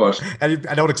day-old question. And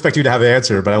I don't expect you to have the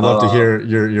answer, but I'd love to hear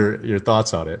your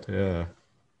thoughts on it. Yeah.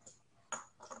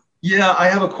 Yeah, I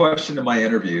have a question in my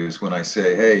interviews when I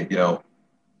say, hey, you know,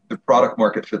 the product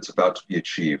market fit's about to be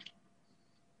achieved.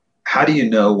 How do you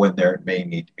know when there may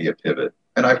need to be a pivot?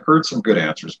 And I've heard some good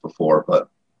answers before, but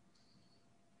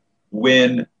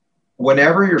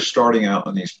whenever you're starting out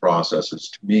on these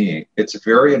processes, to me, it's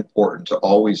very important to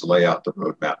always lay out the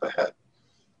roadmap ahead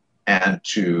and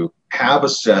to have a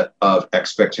set of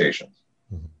expectations.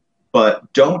 Mm-hmm.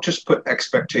 But don't just put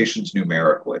expectations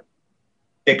numerically.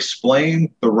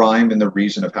 Explain the rhyme and the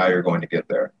reason of how you're going to get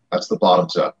there. That's the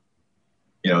bottoms up.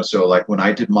 You know, so like when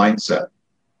I did Mindset,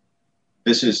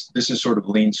 this is sort of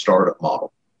lean startup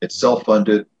model. It's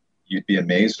self-funded. You'd be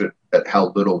amazed at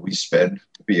how little we spend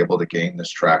to be able to gain this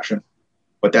traction.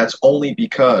 But that's only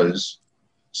because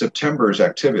September's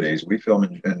activities. We film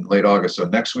in late August. So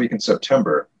next week in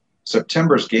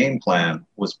September's game plan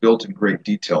was built in great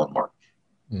detail in March.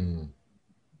 Mm.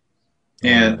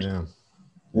 And Yeah.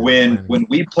 when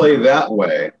we play that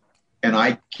way and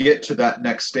I get to that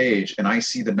next stage and I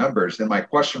see the numbers, then my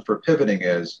question for pivoting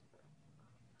is,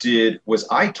 was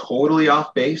I totally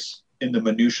off base in the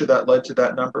minutia that led to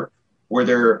that number? Were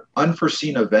there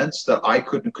unforeseen events that I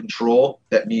couldn't control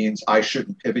that means I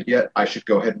shouldn't pivot yet? I should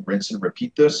go ahead and rinse and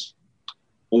repeat this?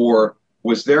 Or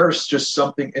was there just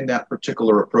something in that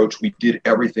particular approach? We did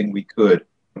everything we could.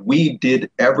 We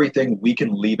did everything we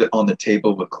can leave it on the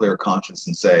table with clear conscience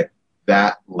and say,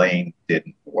 that lane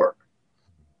didn't work.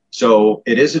 So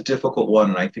it is a difficult one,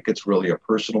 and I think it's really a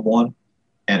personal one.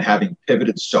 And having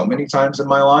pivoted so many times in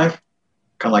my life,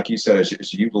 kind of like you said,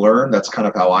 as you've learned, that's kind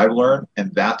of how I've learned.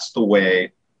 And that's the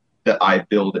way that I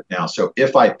build it now. So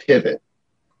if I pivot,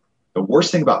 the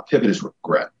worst thing about pivot is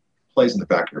regret. It plays in the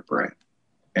back of your brain.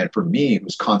 And for me, it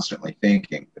was constantly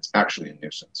thinking, it's actually a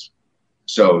nuisance.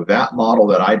 So that model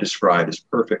that I described is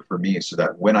perfect for me, so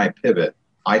that when I pivot,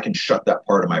 I can shut that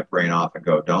part of my brain off and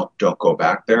go, don't go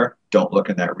back there. Don't look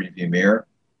in that rearview mirror.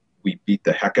 We beat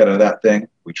the heck out of that thing.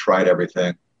 We tried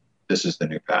everything. This is the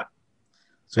new path.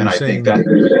 So and I think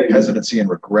that hesitancy and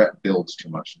regret builds too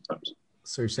much sometimes.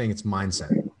 So you're saying it's mindset.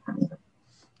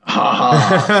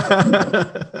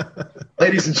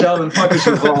 Ladies and gentlemen, fuckers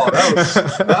involved.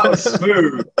 That was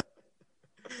smooth.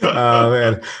 Oh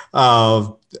man.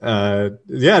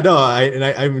 Yeah, no,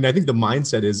 I mean, I think the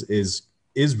mindset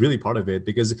is really part of it,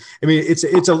 because I mean, it's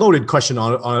a loaded question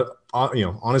on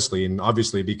honestly and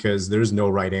obviously, because there's no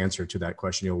right answer to that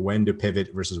question, when to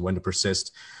pivot versus when to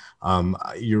persist.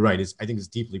 You're right. I think it's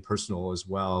deeply personal as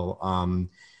well.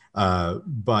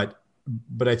 But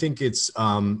I think it's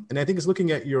and I think it's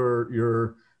looking at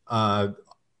your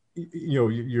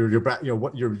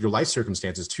life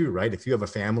circumstances too, right? If you have a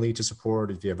family to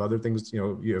support, if you have other things,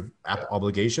 you have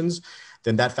obligations,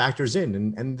 then that factors in,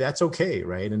 and that's okay,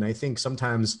 right? And I think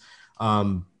sometimes,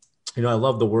 I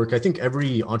love the work. I think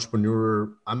every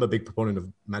entrepreneur, I'm a big proponent of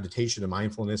meditation and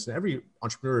mindfulness, and every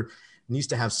entrepreneur needs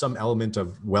to have some element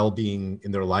of well-being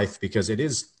in their life, because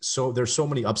there's so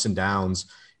many ups and downs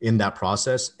in that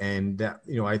process. And that,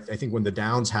 I think when the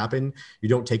downs happen, you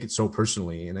don't take it so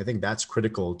personally. And I think that's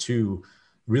critical to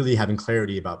really having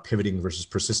clarity about pivoting versus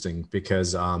persisting,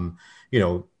 because,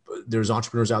 there's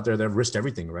entrepreneurs out there that have risked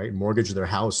everything, right? Mortgaged their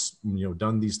house,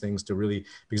 done these things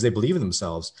because they believe in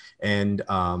themselves. And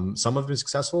some have been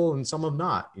successful and some have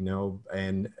not,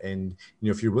 and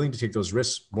if you're willing to take those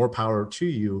risks, more power to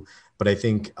you. But I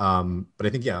think,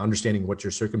 yeah, understanding what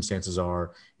your circumstances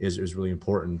are is really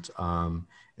important.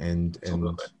 And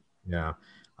yeah.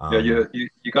 You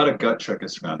got to gut check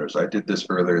as founders. I did this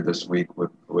earlier this week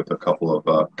with a couple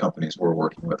of companies we're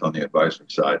working with on the advisory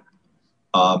side.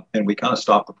 And we kind of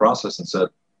stopped the process and said,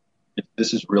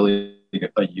 this is really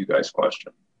a you guys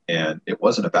question. And it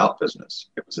wasn't about business.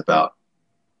 It was about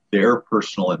their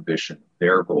personal ambition,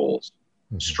 their goals.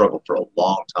 Struggled for a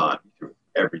long time. You threw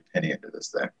every penny into this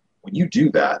thing. When you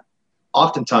do that,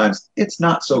 oftentimes it's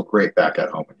not so great back at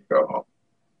home when you go home.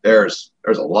 There's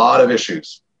a lot of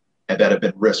issues and that have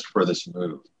been risked for this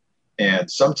move.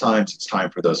 And sometimes it's time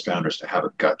for those founders to have a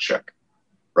gut check,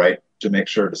 right? To make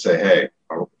sure to say, hey,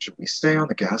 should we stay on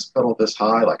the gas pedal this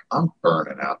high? Like, I'm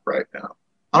burning out right now.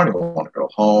 I don't even want to go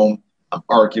home. I'm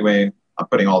arguing. I'm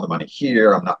putting all the money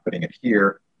here. I'm not putting it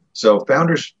here. So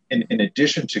founders, in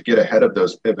addition to get ahead of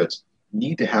those pivots,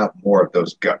 need to have more of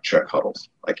those gut check huddles.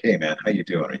 Like, hey, man, how you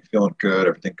doing? Are you feeling good?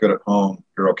 Everything good at home?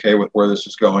 You're okay with where this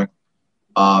is going?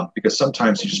 Because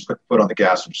sometimes you just put the foot on the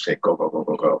gas and just say, go, go, go,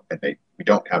 go, go. And we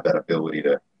don't have that ability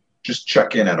to just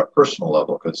check in at a personal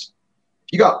level, because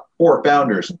you got 4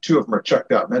 founders and 2 of them are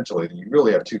checked out mentally, then you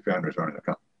really have 2 founders running the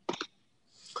company.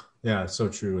 Yeah, so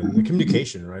true. And the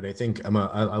communication, right? I think I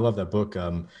love that book.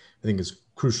 I think it's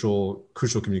crucial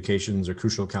communications or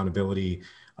crucial accountability,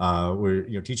 where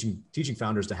teaching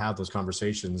founders to have those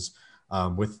conversations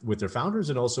with their founders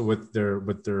and also with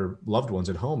their loved ones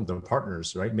at home, their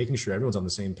partners, right? Making sure everyone's on the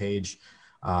same page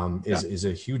is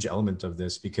a huge element of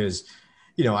this, because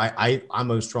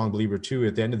I'm a strong believer too.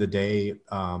 At the end of the day,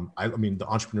 I mean, the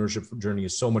entrepreneurship journey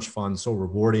is so much fun, so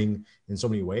rewarding in so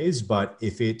many ways. But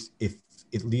if it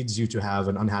leads you to have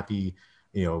an unhappy,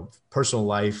 personal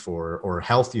life or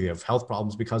health, you have health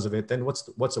problems because of it, then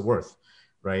what's it worth,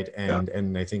 right?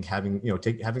 And I think having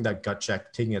that gut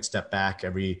check, taking a step back,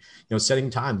 setting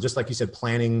time, just like you said,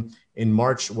 planning in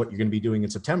March what you're going to be doing in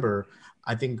September.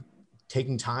 I think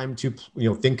taking time to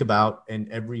think about, and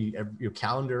every your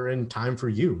calendar and time for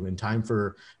you and time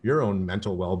for your own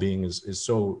mental well-being is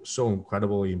so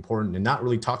incredibly important and not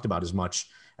really talked about as much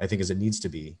I think, as it needs to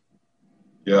be.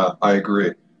 Yeah, I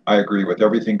agree. I agree with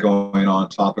everything going on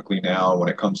topically now when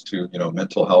it comes to,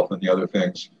 mental health and the other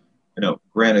things.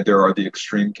 Granted, there are the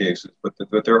extreme cases, but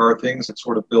there are things that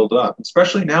sort of build up,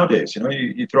 especially nowadays.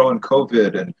 You throw in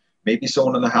COVID and maybe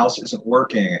someone in the house isn't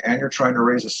working and you're trying to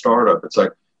raise a startup. It's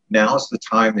like, now's the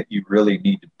time that you really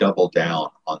need to double down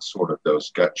on sort of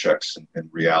those gut checks and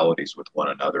realities with one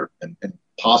another, and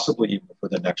possibly even for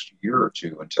the next year or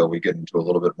two until we get into a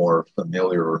little bit more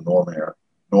familiar or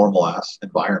normal ass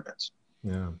environments.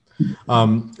 Yeah.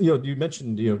 You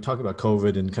mentioned, talking about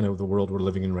COVID and kind of the world we're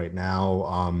living in right now.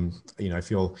 I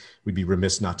feel we'd be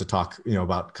remiss not to talk,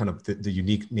 about kind of the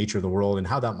unique nature of the world and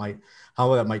how that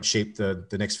might shape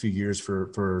the next few years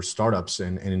for startups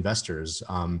and investors.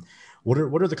 What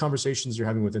are the conversations you're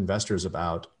having with investors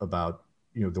about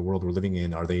the world we're living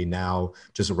in? Are they now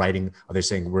just are they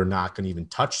saying we're not going to even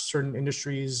touch certain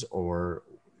industries, or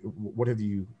what have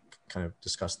you kind of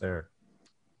discussed there?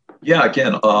 Yeah,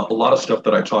 again, a lot of stuff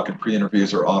that I talk in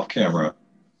pre-interviews or off camera,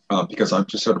 because I'm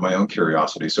just out of my own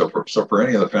curiosity. So for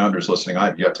any of the founders listening,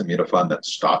 I've yet to meet a fund that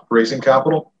stopped raising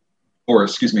capital, or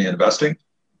investing,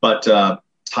 but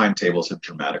timetables have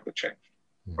dramatically changed,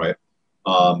 right?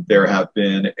 There have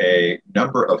been a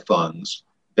number of funds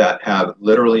that have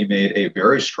literally made a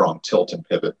very strong tilt and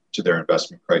pivot to their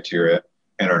investment criteria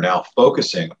and are now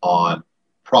focusing on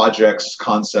projects,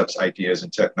 concepts, ideas,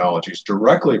 and technologies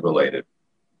directly related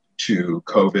to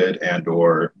COVID and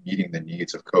or meeting the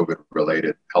needs of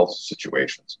COVID-related health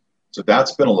situations. So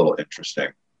that's been a little interesting.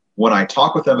 When I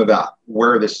talk with them about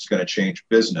where this is going to change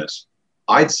business,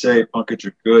 I'd say, Pankaj,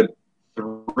 a good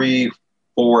 3,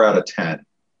 4 out of 10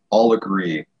 all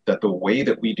agree that the way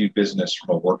that we do business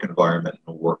from a work environment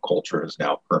and a work culture has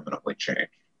now permanently changed.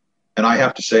 And I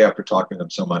have to say, after talking to them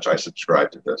so much, I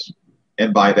subscribe to this.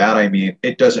 And by that, I mean,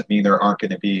 it doesn't mean there aren't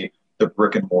going to be the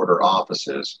brick and mortar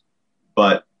offices,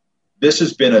 but this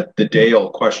has been the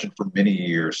day-old question for many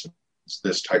years since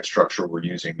this type structure we're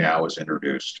using now was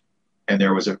introduced. And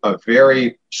there was a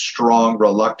very strong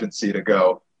reluctancy to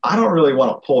go, I don't really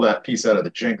want to pull that piece out of the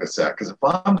Jenga set, because if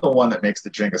I'm the one that makes the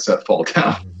Jenga set fall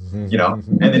down, and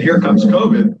then here comes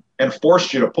COVID and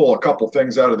forced you to pull a couple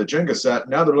things out of the Jenga set,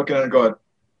 now they're looking at it and going,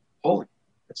 holy,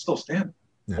 it's still standing.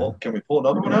 Yeah. Well, can we pull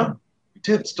another one out? We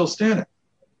did, it's still standing.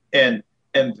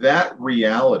 And that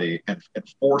reality and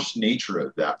forced nature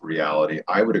of that reality,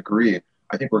 I would agree.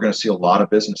 I think we're going to see a lot of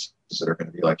businesses that are going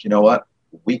to be like, you know what?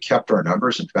 We kept our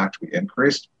numbers. In fact, we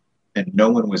increased, and no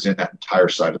one was in that entire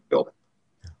side of the building.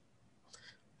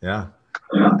 Yeah.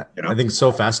 I think it's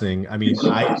so fascinating. I mean,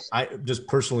 I just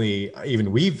personally,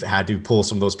 even we've had to pull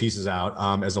some of those pieces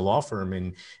out as a law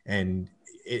firm and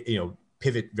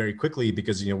pivot very quickly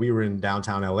because, we were in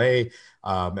downtown LA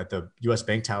at the US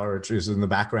Bank Tower, which is in the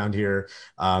background here.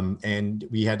 And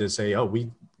we had to say,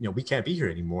 we can't be here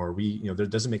anymore. There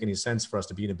doesn't make any sense for us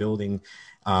to be in a building,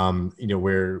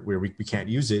 where we can't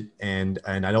use it. And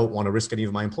I don't want to risk any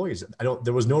of my employees.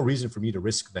 There was no reason for me to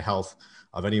risk the health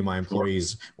of any of my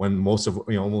employees when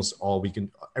almost all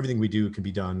everything we do can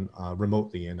be done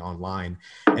remotely and online.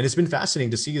 And it's been fascinating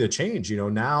to see the change,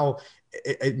 now.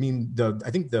 I think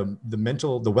the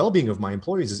the well-being of my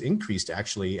employees has increased,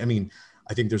 actually. I mean,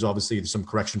 I think there's obviously some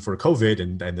correction for COVID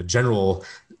and the general,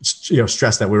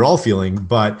 stress that we're all feeling.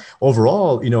 But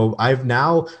overall,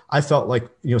 I felt like,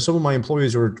 some of my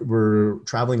employees were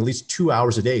traveling at least 2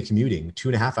 hours a day commuting,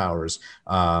 2.5 hours,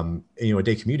 a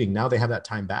day commuting. Now they have that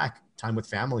time back, time with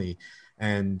family.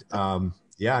 And,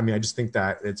 I just think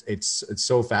that it's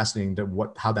so fascinating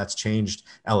how that's changed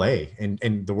LA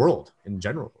and the world in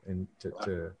general. And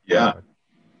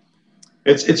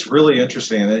it's really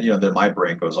interesting. And then, then my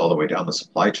brain goes all the way down the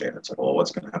supply chain. It's like, well, what's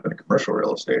going to happen in commercial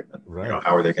real estate? And, right.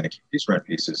 How are they going to keep these rent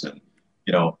pieces? And,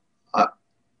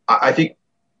 I think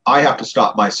I have to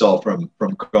stop myself from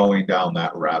going down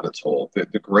that rabbit hole.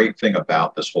 The great thing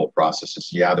about this whole process is,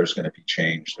 there's going to be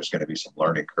change. There's going to be some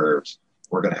learning curves.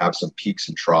 We're going to have some peaks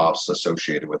and troughs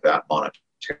associated with that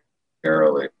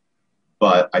monetarily.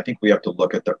 But I think we have to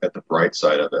look at the bright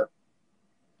side of it.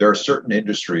 There are certain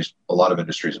industries, a lot of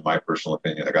industries, in my personal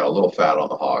opinion, that got a little fat on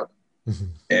the hog. Mm-hmm.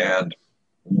 And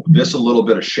this a little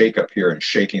bit of shake up here and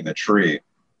shaking the tree,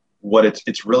 what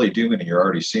it's really doing, and you're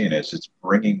already seeing it, is it's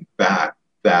bringing back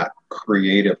that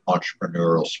creative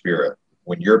entrepreneurial spirit.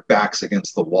 When your back's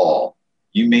against the wall,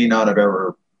 you may not have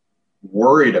ever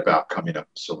worried about coming up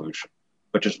with a solution.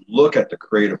 But just look at the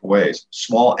creative ways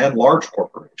small and large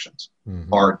corporations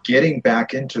are getting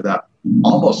back into that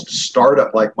almost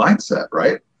startup-like mindset,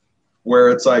 right? Where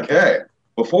it's like, hey,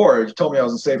 before you told me I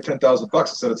was going to save $10,000, I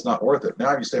said it's not worth it.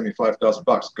 Now you save me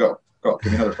 $5,000. Go,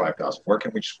 give me another $5,000. Where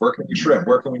can we trim?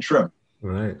 Where can we trim?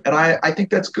 Right. And I think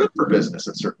that's good for business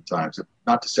at certain times.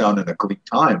 Not to sound in a bleak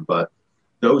time, but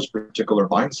those particular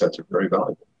mindsets are very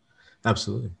valuable.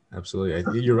 Absolutely.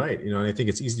 Absolutely. You're right. You know, and I think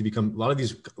it's easy to become a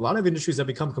lot of industries have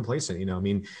become complacent, you know, I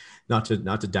mean, not to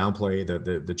downplay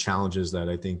the challenges that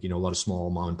I think, you know, a lot of small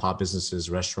mom and pop businesses,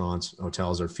 restaurants,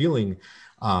 hotels are feeling.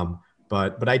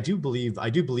 But I do believe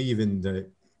in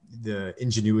the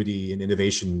ingenuity and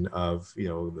innovation of, you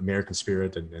know, the American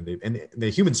spirit and the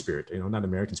human spirit, you know, not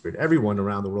American spirit, everyone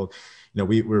around the world, you know,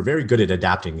 we're very good at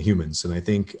adapting humans. And I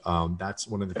think that's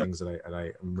one of the things that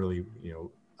I'm really, you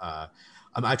know,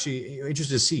 I'm actually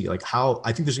interested to see like how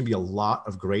I think there's going to be a lot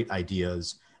of great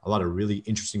ideas, a lot of really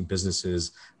interesting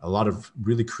businesses, a lot of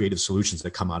really creative solutions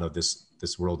that come out of this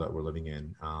world that we're living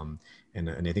in. And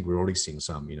I think we're already seeing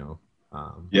some, you know.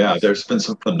 Yeah, there's been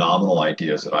some phenomenal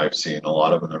ideas that I've seen. A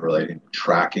lot of them are relating to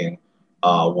tracking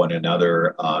one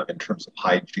another in terms of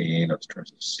hygiene, in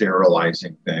terms of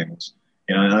sterilizing things.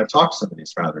 You know, and I've talked to some of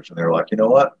these founders, and they're like, you know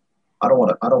what? I don't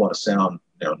want to sound,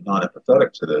 you know,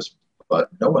 non-empathetic to this, but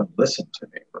no one listened to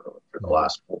me for the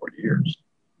last 4 years.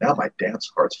 Now my dance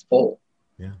card's full.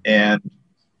 Yeah. And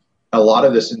a lot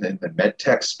of this in the med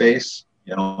tech space.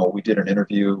 You know, we did an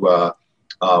interview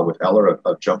with Eller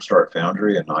of Jumpstart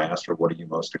Foundry, and I asked her, what are you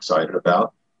most excited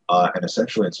about? And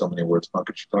essentially, in so many words,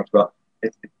 Pankaj, she talked about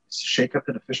it's shake-up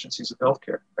and efficiencies of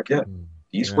healthcare. Again,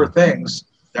 these were things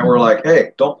that were like,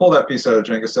 hey, don't pull that piece out of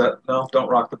Jenga set. No, don't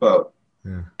rock the boat.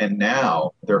 Yeah. And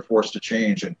now they're forced to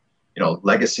change. And, you know,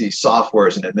 legacy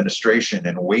softwares and administration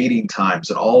and waiting times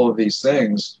and all of these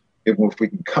things, if we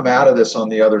can come out of this on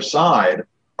the other side,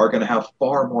 are going to have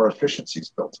far more efficiencies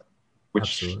built in,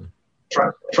 which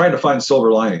trying to find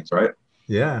silver linings, right?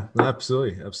 Yeah,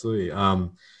 absolutely.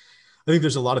 I think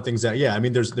there's a lot of things that, I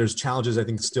mean, there's challenges I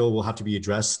think still will have to be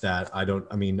addressed that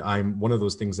I'm one of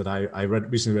those things that I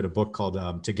recently read a book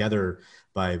called Together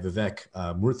by Vivek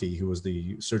Murthy, who was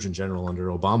the Surgeon General under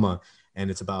Obama. And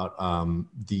it's about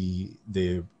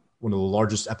the one of the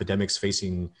largest epidemics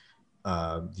facing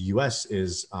the US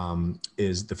is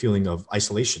the feeling of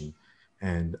isolation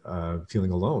and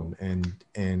feeling alone.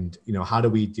 And, you know, how do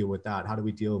we deal with that? How do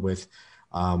we deal with,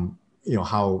 you know,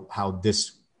 how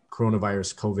this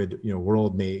coronavirus COVID, you know,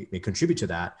 world may contribute to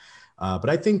that. But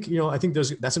I think, you know,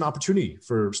 that's an opportunity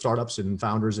for startups and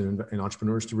founders and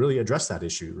entrepreneurs to really address that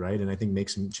issue. Right. And I think make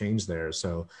some change there.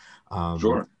 So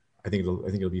sure. I think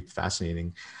it'll be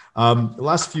fascinating. The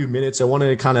last few minutes, I want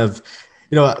to kind of,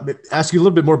 you know, ask you a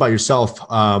little bit more about yourself.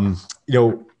 You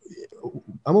know,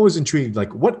 I'm always intrigued,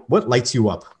 like what lights you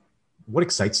up? What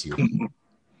excites you?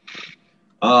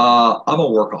 I'm a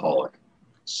workaholic.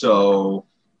 So,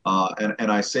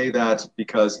 and I say that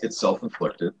because it's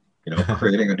self-inflicted. You know,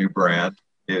 creating a new brand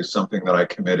is something that I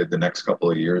committed the next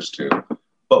couple of years to.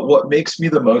 But what makes me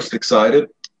the most excited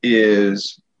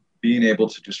is being able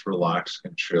to just relax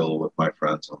and chill with my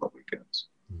friends on the weekends.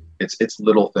 It's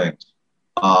little things.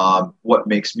 What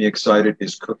makes me excited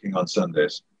is cooking on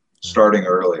Sundays, starting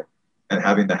early, and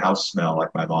having the house smell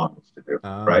like my mom used to do.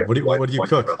 Right? What do you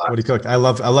cook? What do you cook? I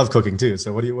love cooking too.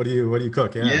 So what do you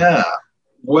cook? Yeah.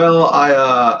 Well,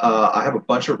 I have a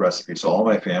bunch of recipes. So all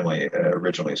my family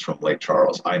originally is from Lake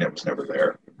Charles. I was never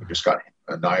there. We just got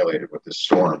annihilated with this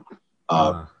storm.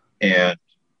 And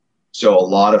so a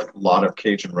lot of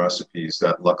Cajun recipes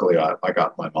that luckily I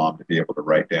got my mom to be able to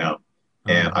write down,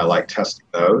 and I like testing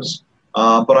those.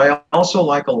 But I also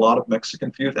like a lot of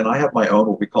Mexican food, and I have my own,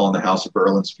 what we call in the House of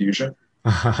Berlin's fusion.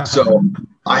 So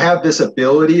I have this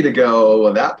ability to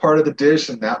go that part of the dish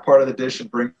and that part of the dish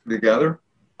and bring them together.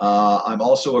 I'm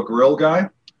also a grill guy,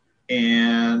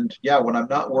 and when I'm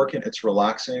not working, it's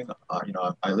relaxing. You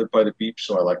know, I live by the beach,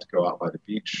 so I like to go out by the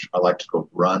beach. I like to go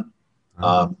run.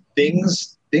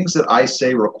 Things that I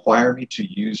say require me to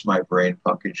use my brain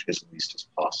Pankaj as least as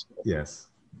possible. Yes.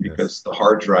 Because the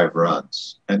hard drive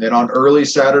runs. And then on early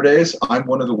Saturdays, I'm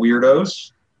one of the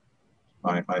weirdos.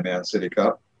 My Man City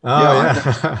Cup. I'm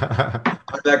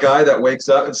that guy that wakes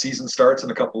up and season starts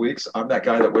in a couple weeks. I'm that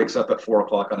guy that wakes up at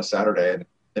 4:00 on a Saturday and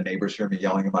the neighbors hear me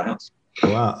yelling in my house.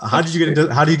 Wow. How do you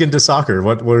get into soccer?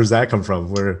 Where does that come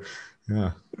from?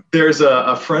 There's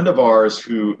a friend of ours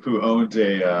who owned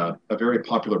a very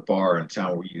popular bar in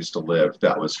town where we used to live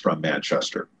that was from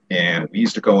Manchester. And we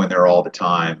used to go in there all the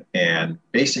time and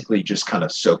basically just kind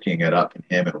of soaking it up in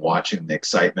him and watching the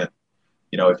excitement.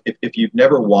 You know, if you've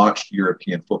never watched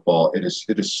European football, it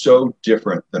is so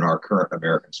different than our current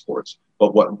American sports.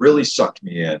 But what really sucked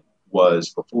me in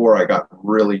was before I got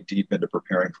really deep into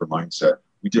preparing for Mindset,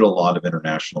 we did a lot of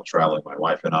international traveling. My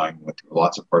wife and I went to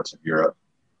lots of parts of Europe.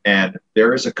 And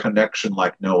there is a connection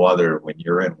like no other when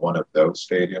you're in one of those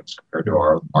stadiums compared to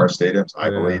our stadiums, I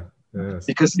believe. Yes.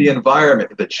 because the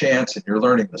environment, the chants, and you're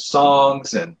learning the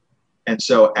songs. And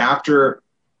so after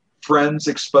friends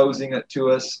exposing it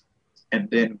to us and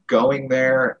then going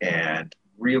there and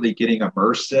really getting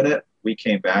immersed in it, we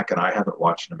came back and I haven't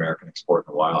watched an American sport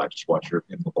in a while. I just watch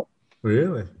European football.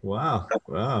 Really? Wow.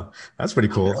 Wow. That's pretty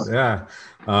cool. Yeah.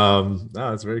 No,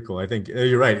 that's very cool. I think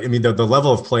you're right. I mean, the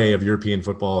level of play of European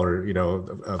football or,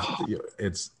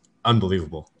 it's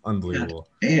unbelievable. Unbelievable.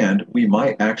 And we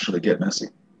might actually get Messi.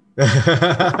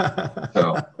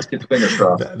 So let's get the fingers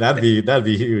crossed. That'd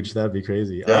be huge. That'd be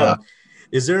crazy. Yeah.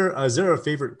 Is there a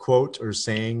favorite quote or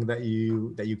saying that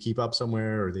you keep up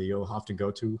somewhere or that you'll often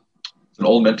go to? It's an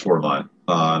old mentor of mine.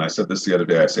 And I said this the other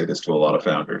day. I say this to a lot of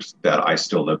founders that I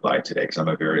still live by today because I'm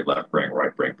a very left brain,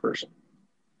 right brain person.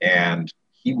 And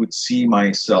he would see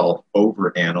myself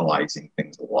over analyzing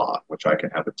things a lot, which I can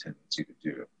have a tendency to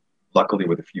do. Luckily,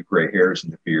 with a few gray hairs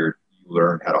in the beard, you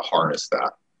learn how to harness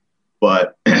that.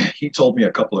 But he told me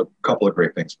a couple of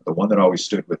great things. But the one that always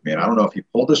stood with me, and I don't know if he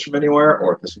pulled this from anywhere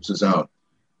or if this was his own,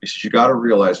 he said, you got to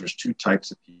realize there's two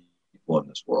types of people in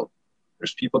this world.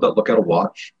 There's people that look at a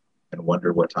watch and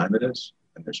wonder what time it is.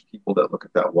 And there's people that look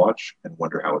at that watch and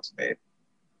wonder how it's made.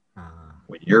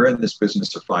 When you're in this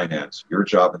business of finance, your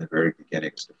job in the very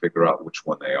beginning is to figure out which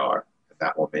one they are. And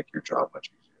that will make your job much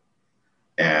easier.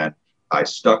 And I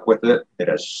stuck with it. It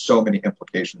has so many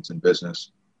implications in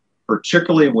business,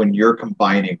 particularly when you're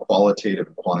combining qualitative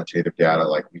and quantitative data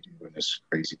like we do in this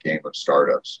crazy game of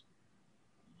startups.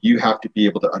 You have to be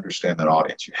able to understand that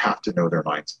audience. You have to know their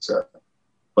mindset.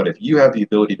 But if you have the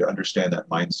ability to understand that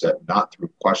mindset, not through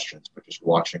questions, but just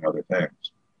watching other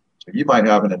things. So you might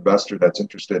have an investor that's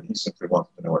interested. He simply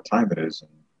wants to know what time it is.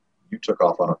 And you took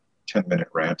off on a 10-minute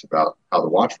rant about how the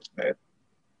watch was made.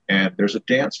 And there's a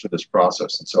dance to this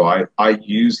process. And so I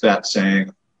use that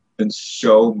saying in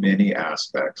so many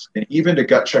aspects, and even to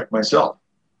gut check myself.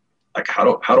 Like, how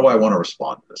do I want to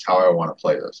respond to this? How do I want to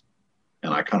play this?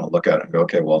 And I kind of look at it and go,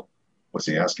 okay, well, was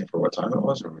he asking for what time it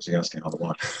was, or was he asking how to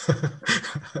watch?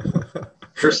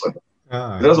 Seriously.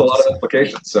 It has a lot of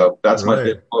implications. So that's my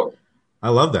favorite quote. I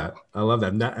love that.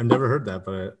 I've never heard that,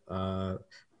 but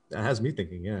that has me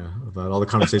thinking, about all the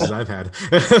conversations I've had.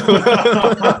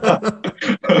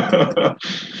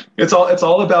 It's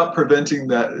all about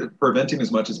preventing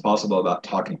as much as possible about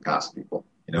talking past people.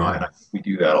 And I think we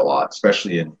do that a lot,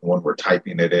 especially when we're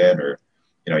typing it in, or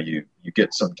you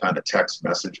get some kind of text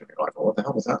message and you're like, well, what the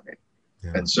hell does that mean?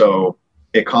 Yeah. And so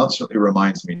it constantly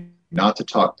reminds me not to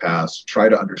talk past, try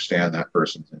to understand that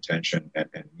person's intention and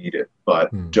need it,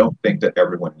 but don't think that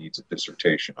everyone needs a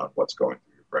dissertation on what's going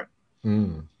through your brain.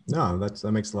 No, that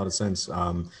makes a lot of sense.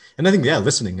 And I think,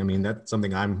 listening, I mean, that's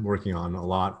something I'm working on a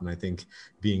lot. And I think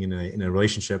being in a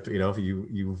relationship,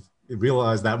 you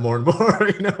realize that more and more,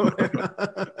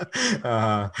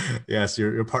 yes,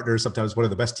 your partner is sometimes one of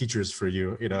the best teachers for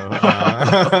you,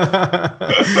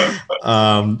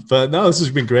 but no, this has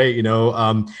been great.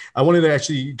 I wanted to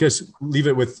actually just leave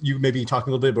it with you, maybe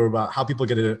talking a little bit more about how people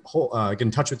get in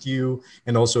touch with you,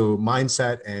 and also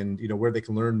mindset, and where they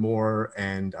can learn more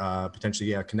and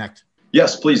potentially connect.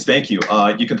 Yes, please. Thank you.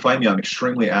 You can find me. I'm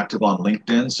extremely active on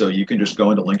LinkedIn. So you can just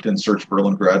go into LinkedIn, search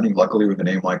Verlin Gradney. Luckily, with a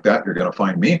name like that, you're going to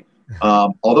find me.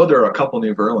 Although there are a couple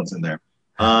new Verlins in there.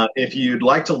 If you'd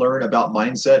like to learn about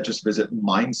mindset, just visit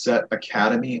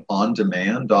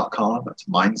mindsetacademyondemand.com. That's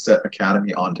Mindset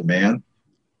Academy on Demand.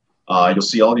 You'll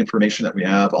see all the information that we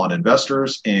have on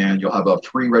investors, and you'll have a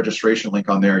free registration link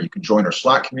on there. You can join our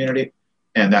Slack community,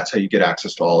 and that's how you get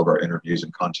access to all of our interviews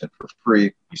and content for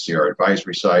free. You see our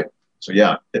advisory site. So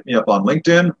hit me up on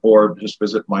LinkedIn or just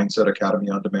visit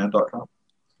mindsetacademyondemand.com.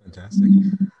 Fantastic.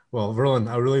 Well, Verlin,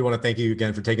 I really want to thank you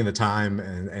again for taking the time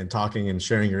and talking and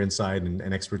sharing your insight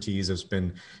and expertise. It's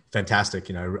been fantastic.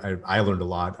 I learned a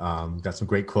lot, got some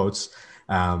great quotes.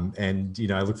 And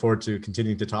I look forward to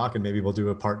continuing to talk, and maybe we'll do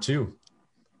a part 2.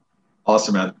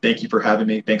 Awesome, man. Thank you for having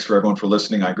me. Thanks for everyone for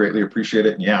listening. I greatly appreciate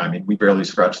it. And we barely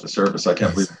scratched the surface. I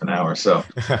can't believe it's an hour. So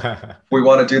if we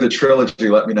want to do the trilogy,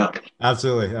 let me know.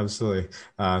 Absolutely. Absolutely.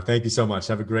 Thank you so much.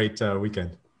 Have a great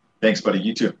weekend. Thanks, buddy.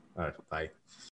 You too. All right. Bye.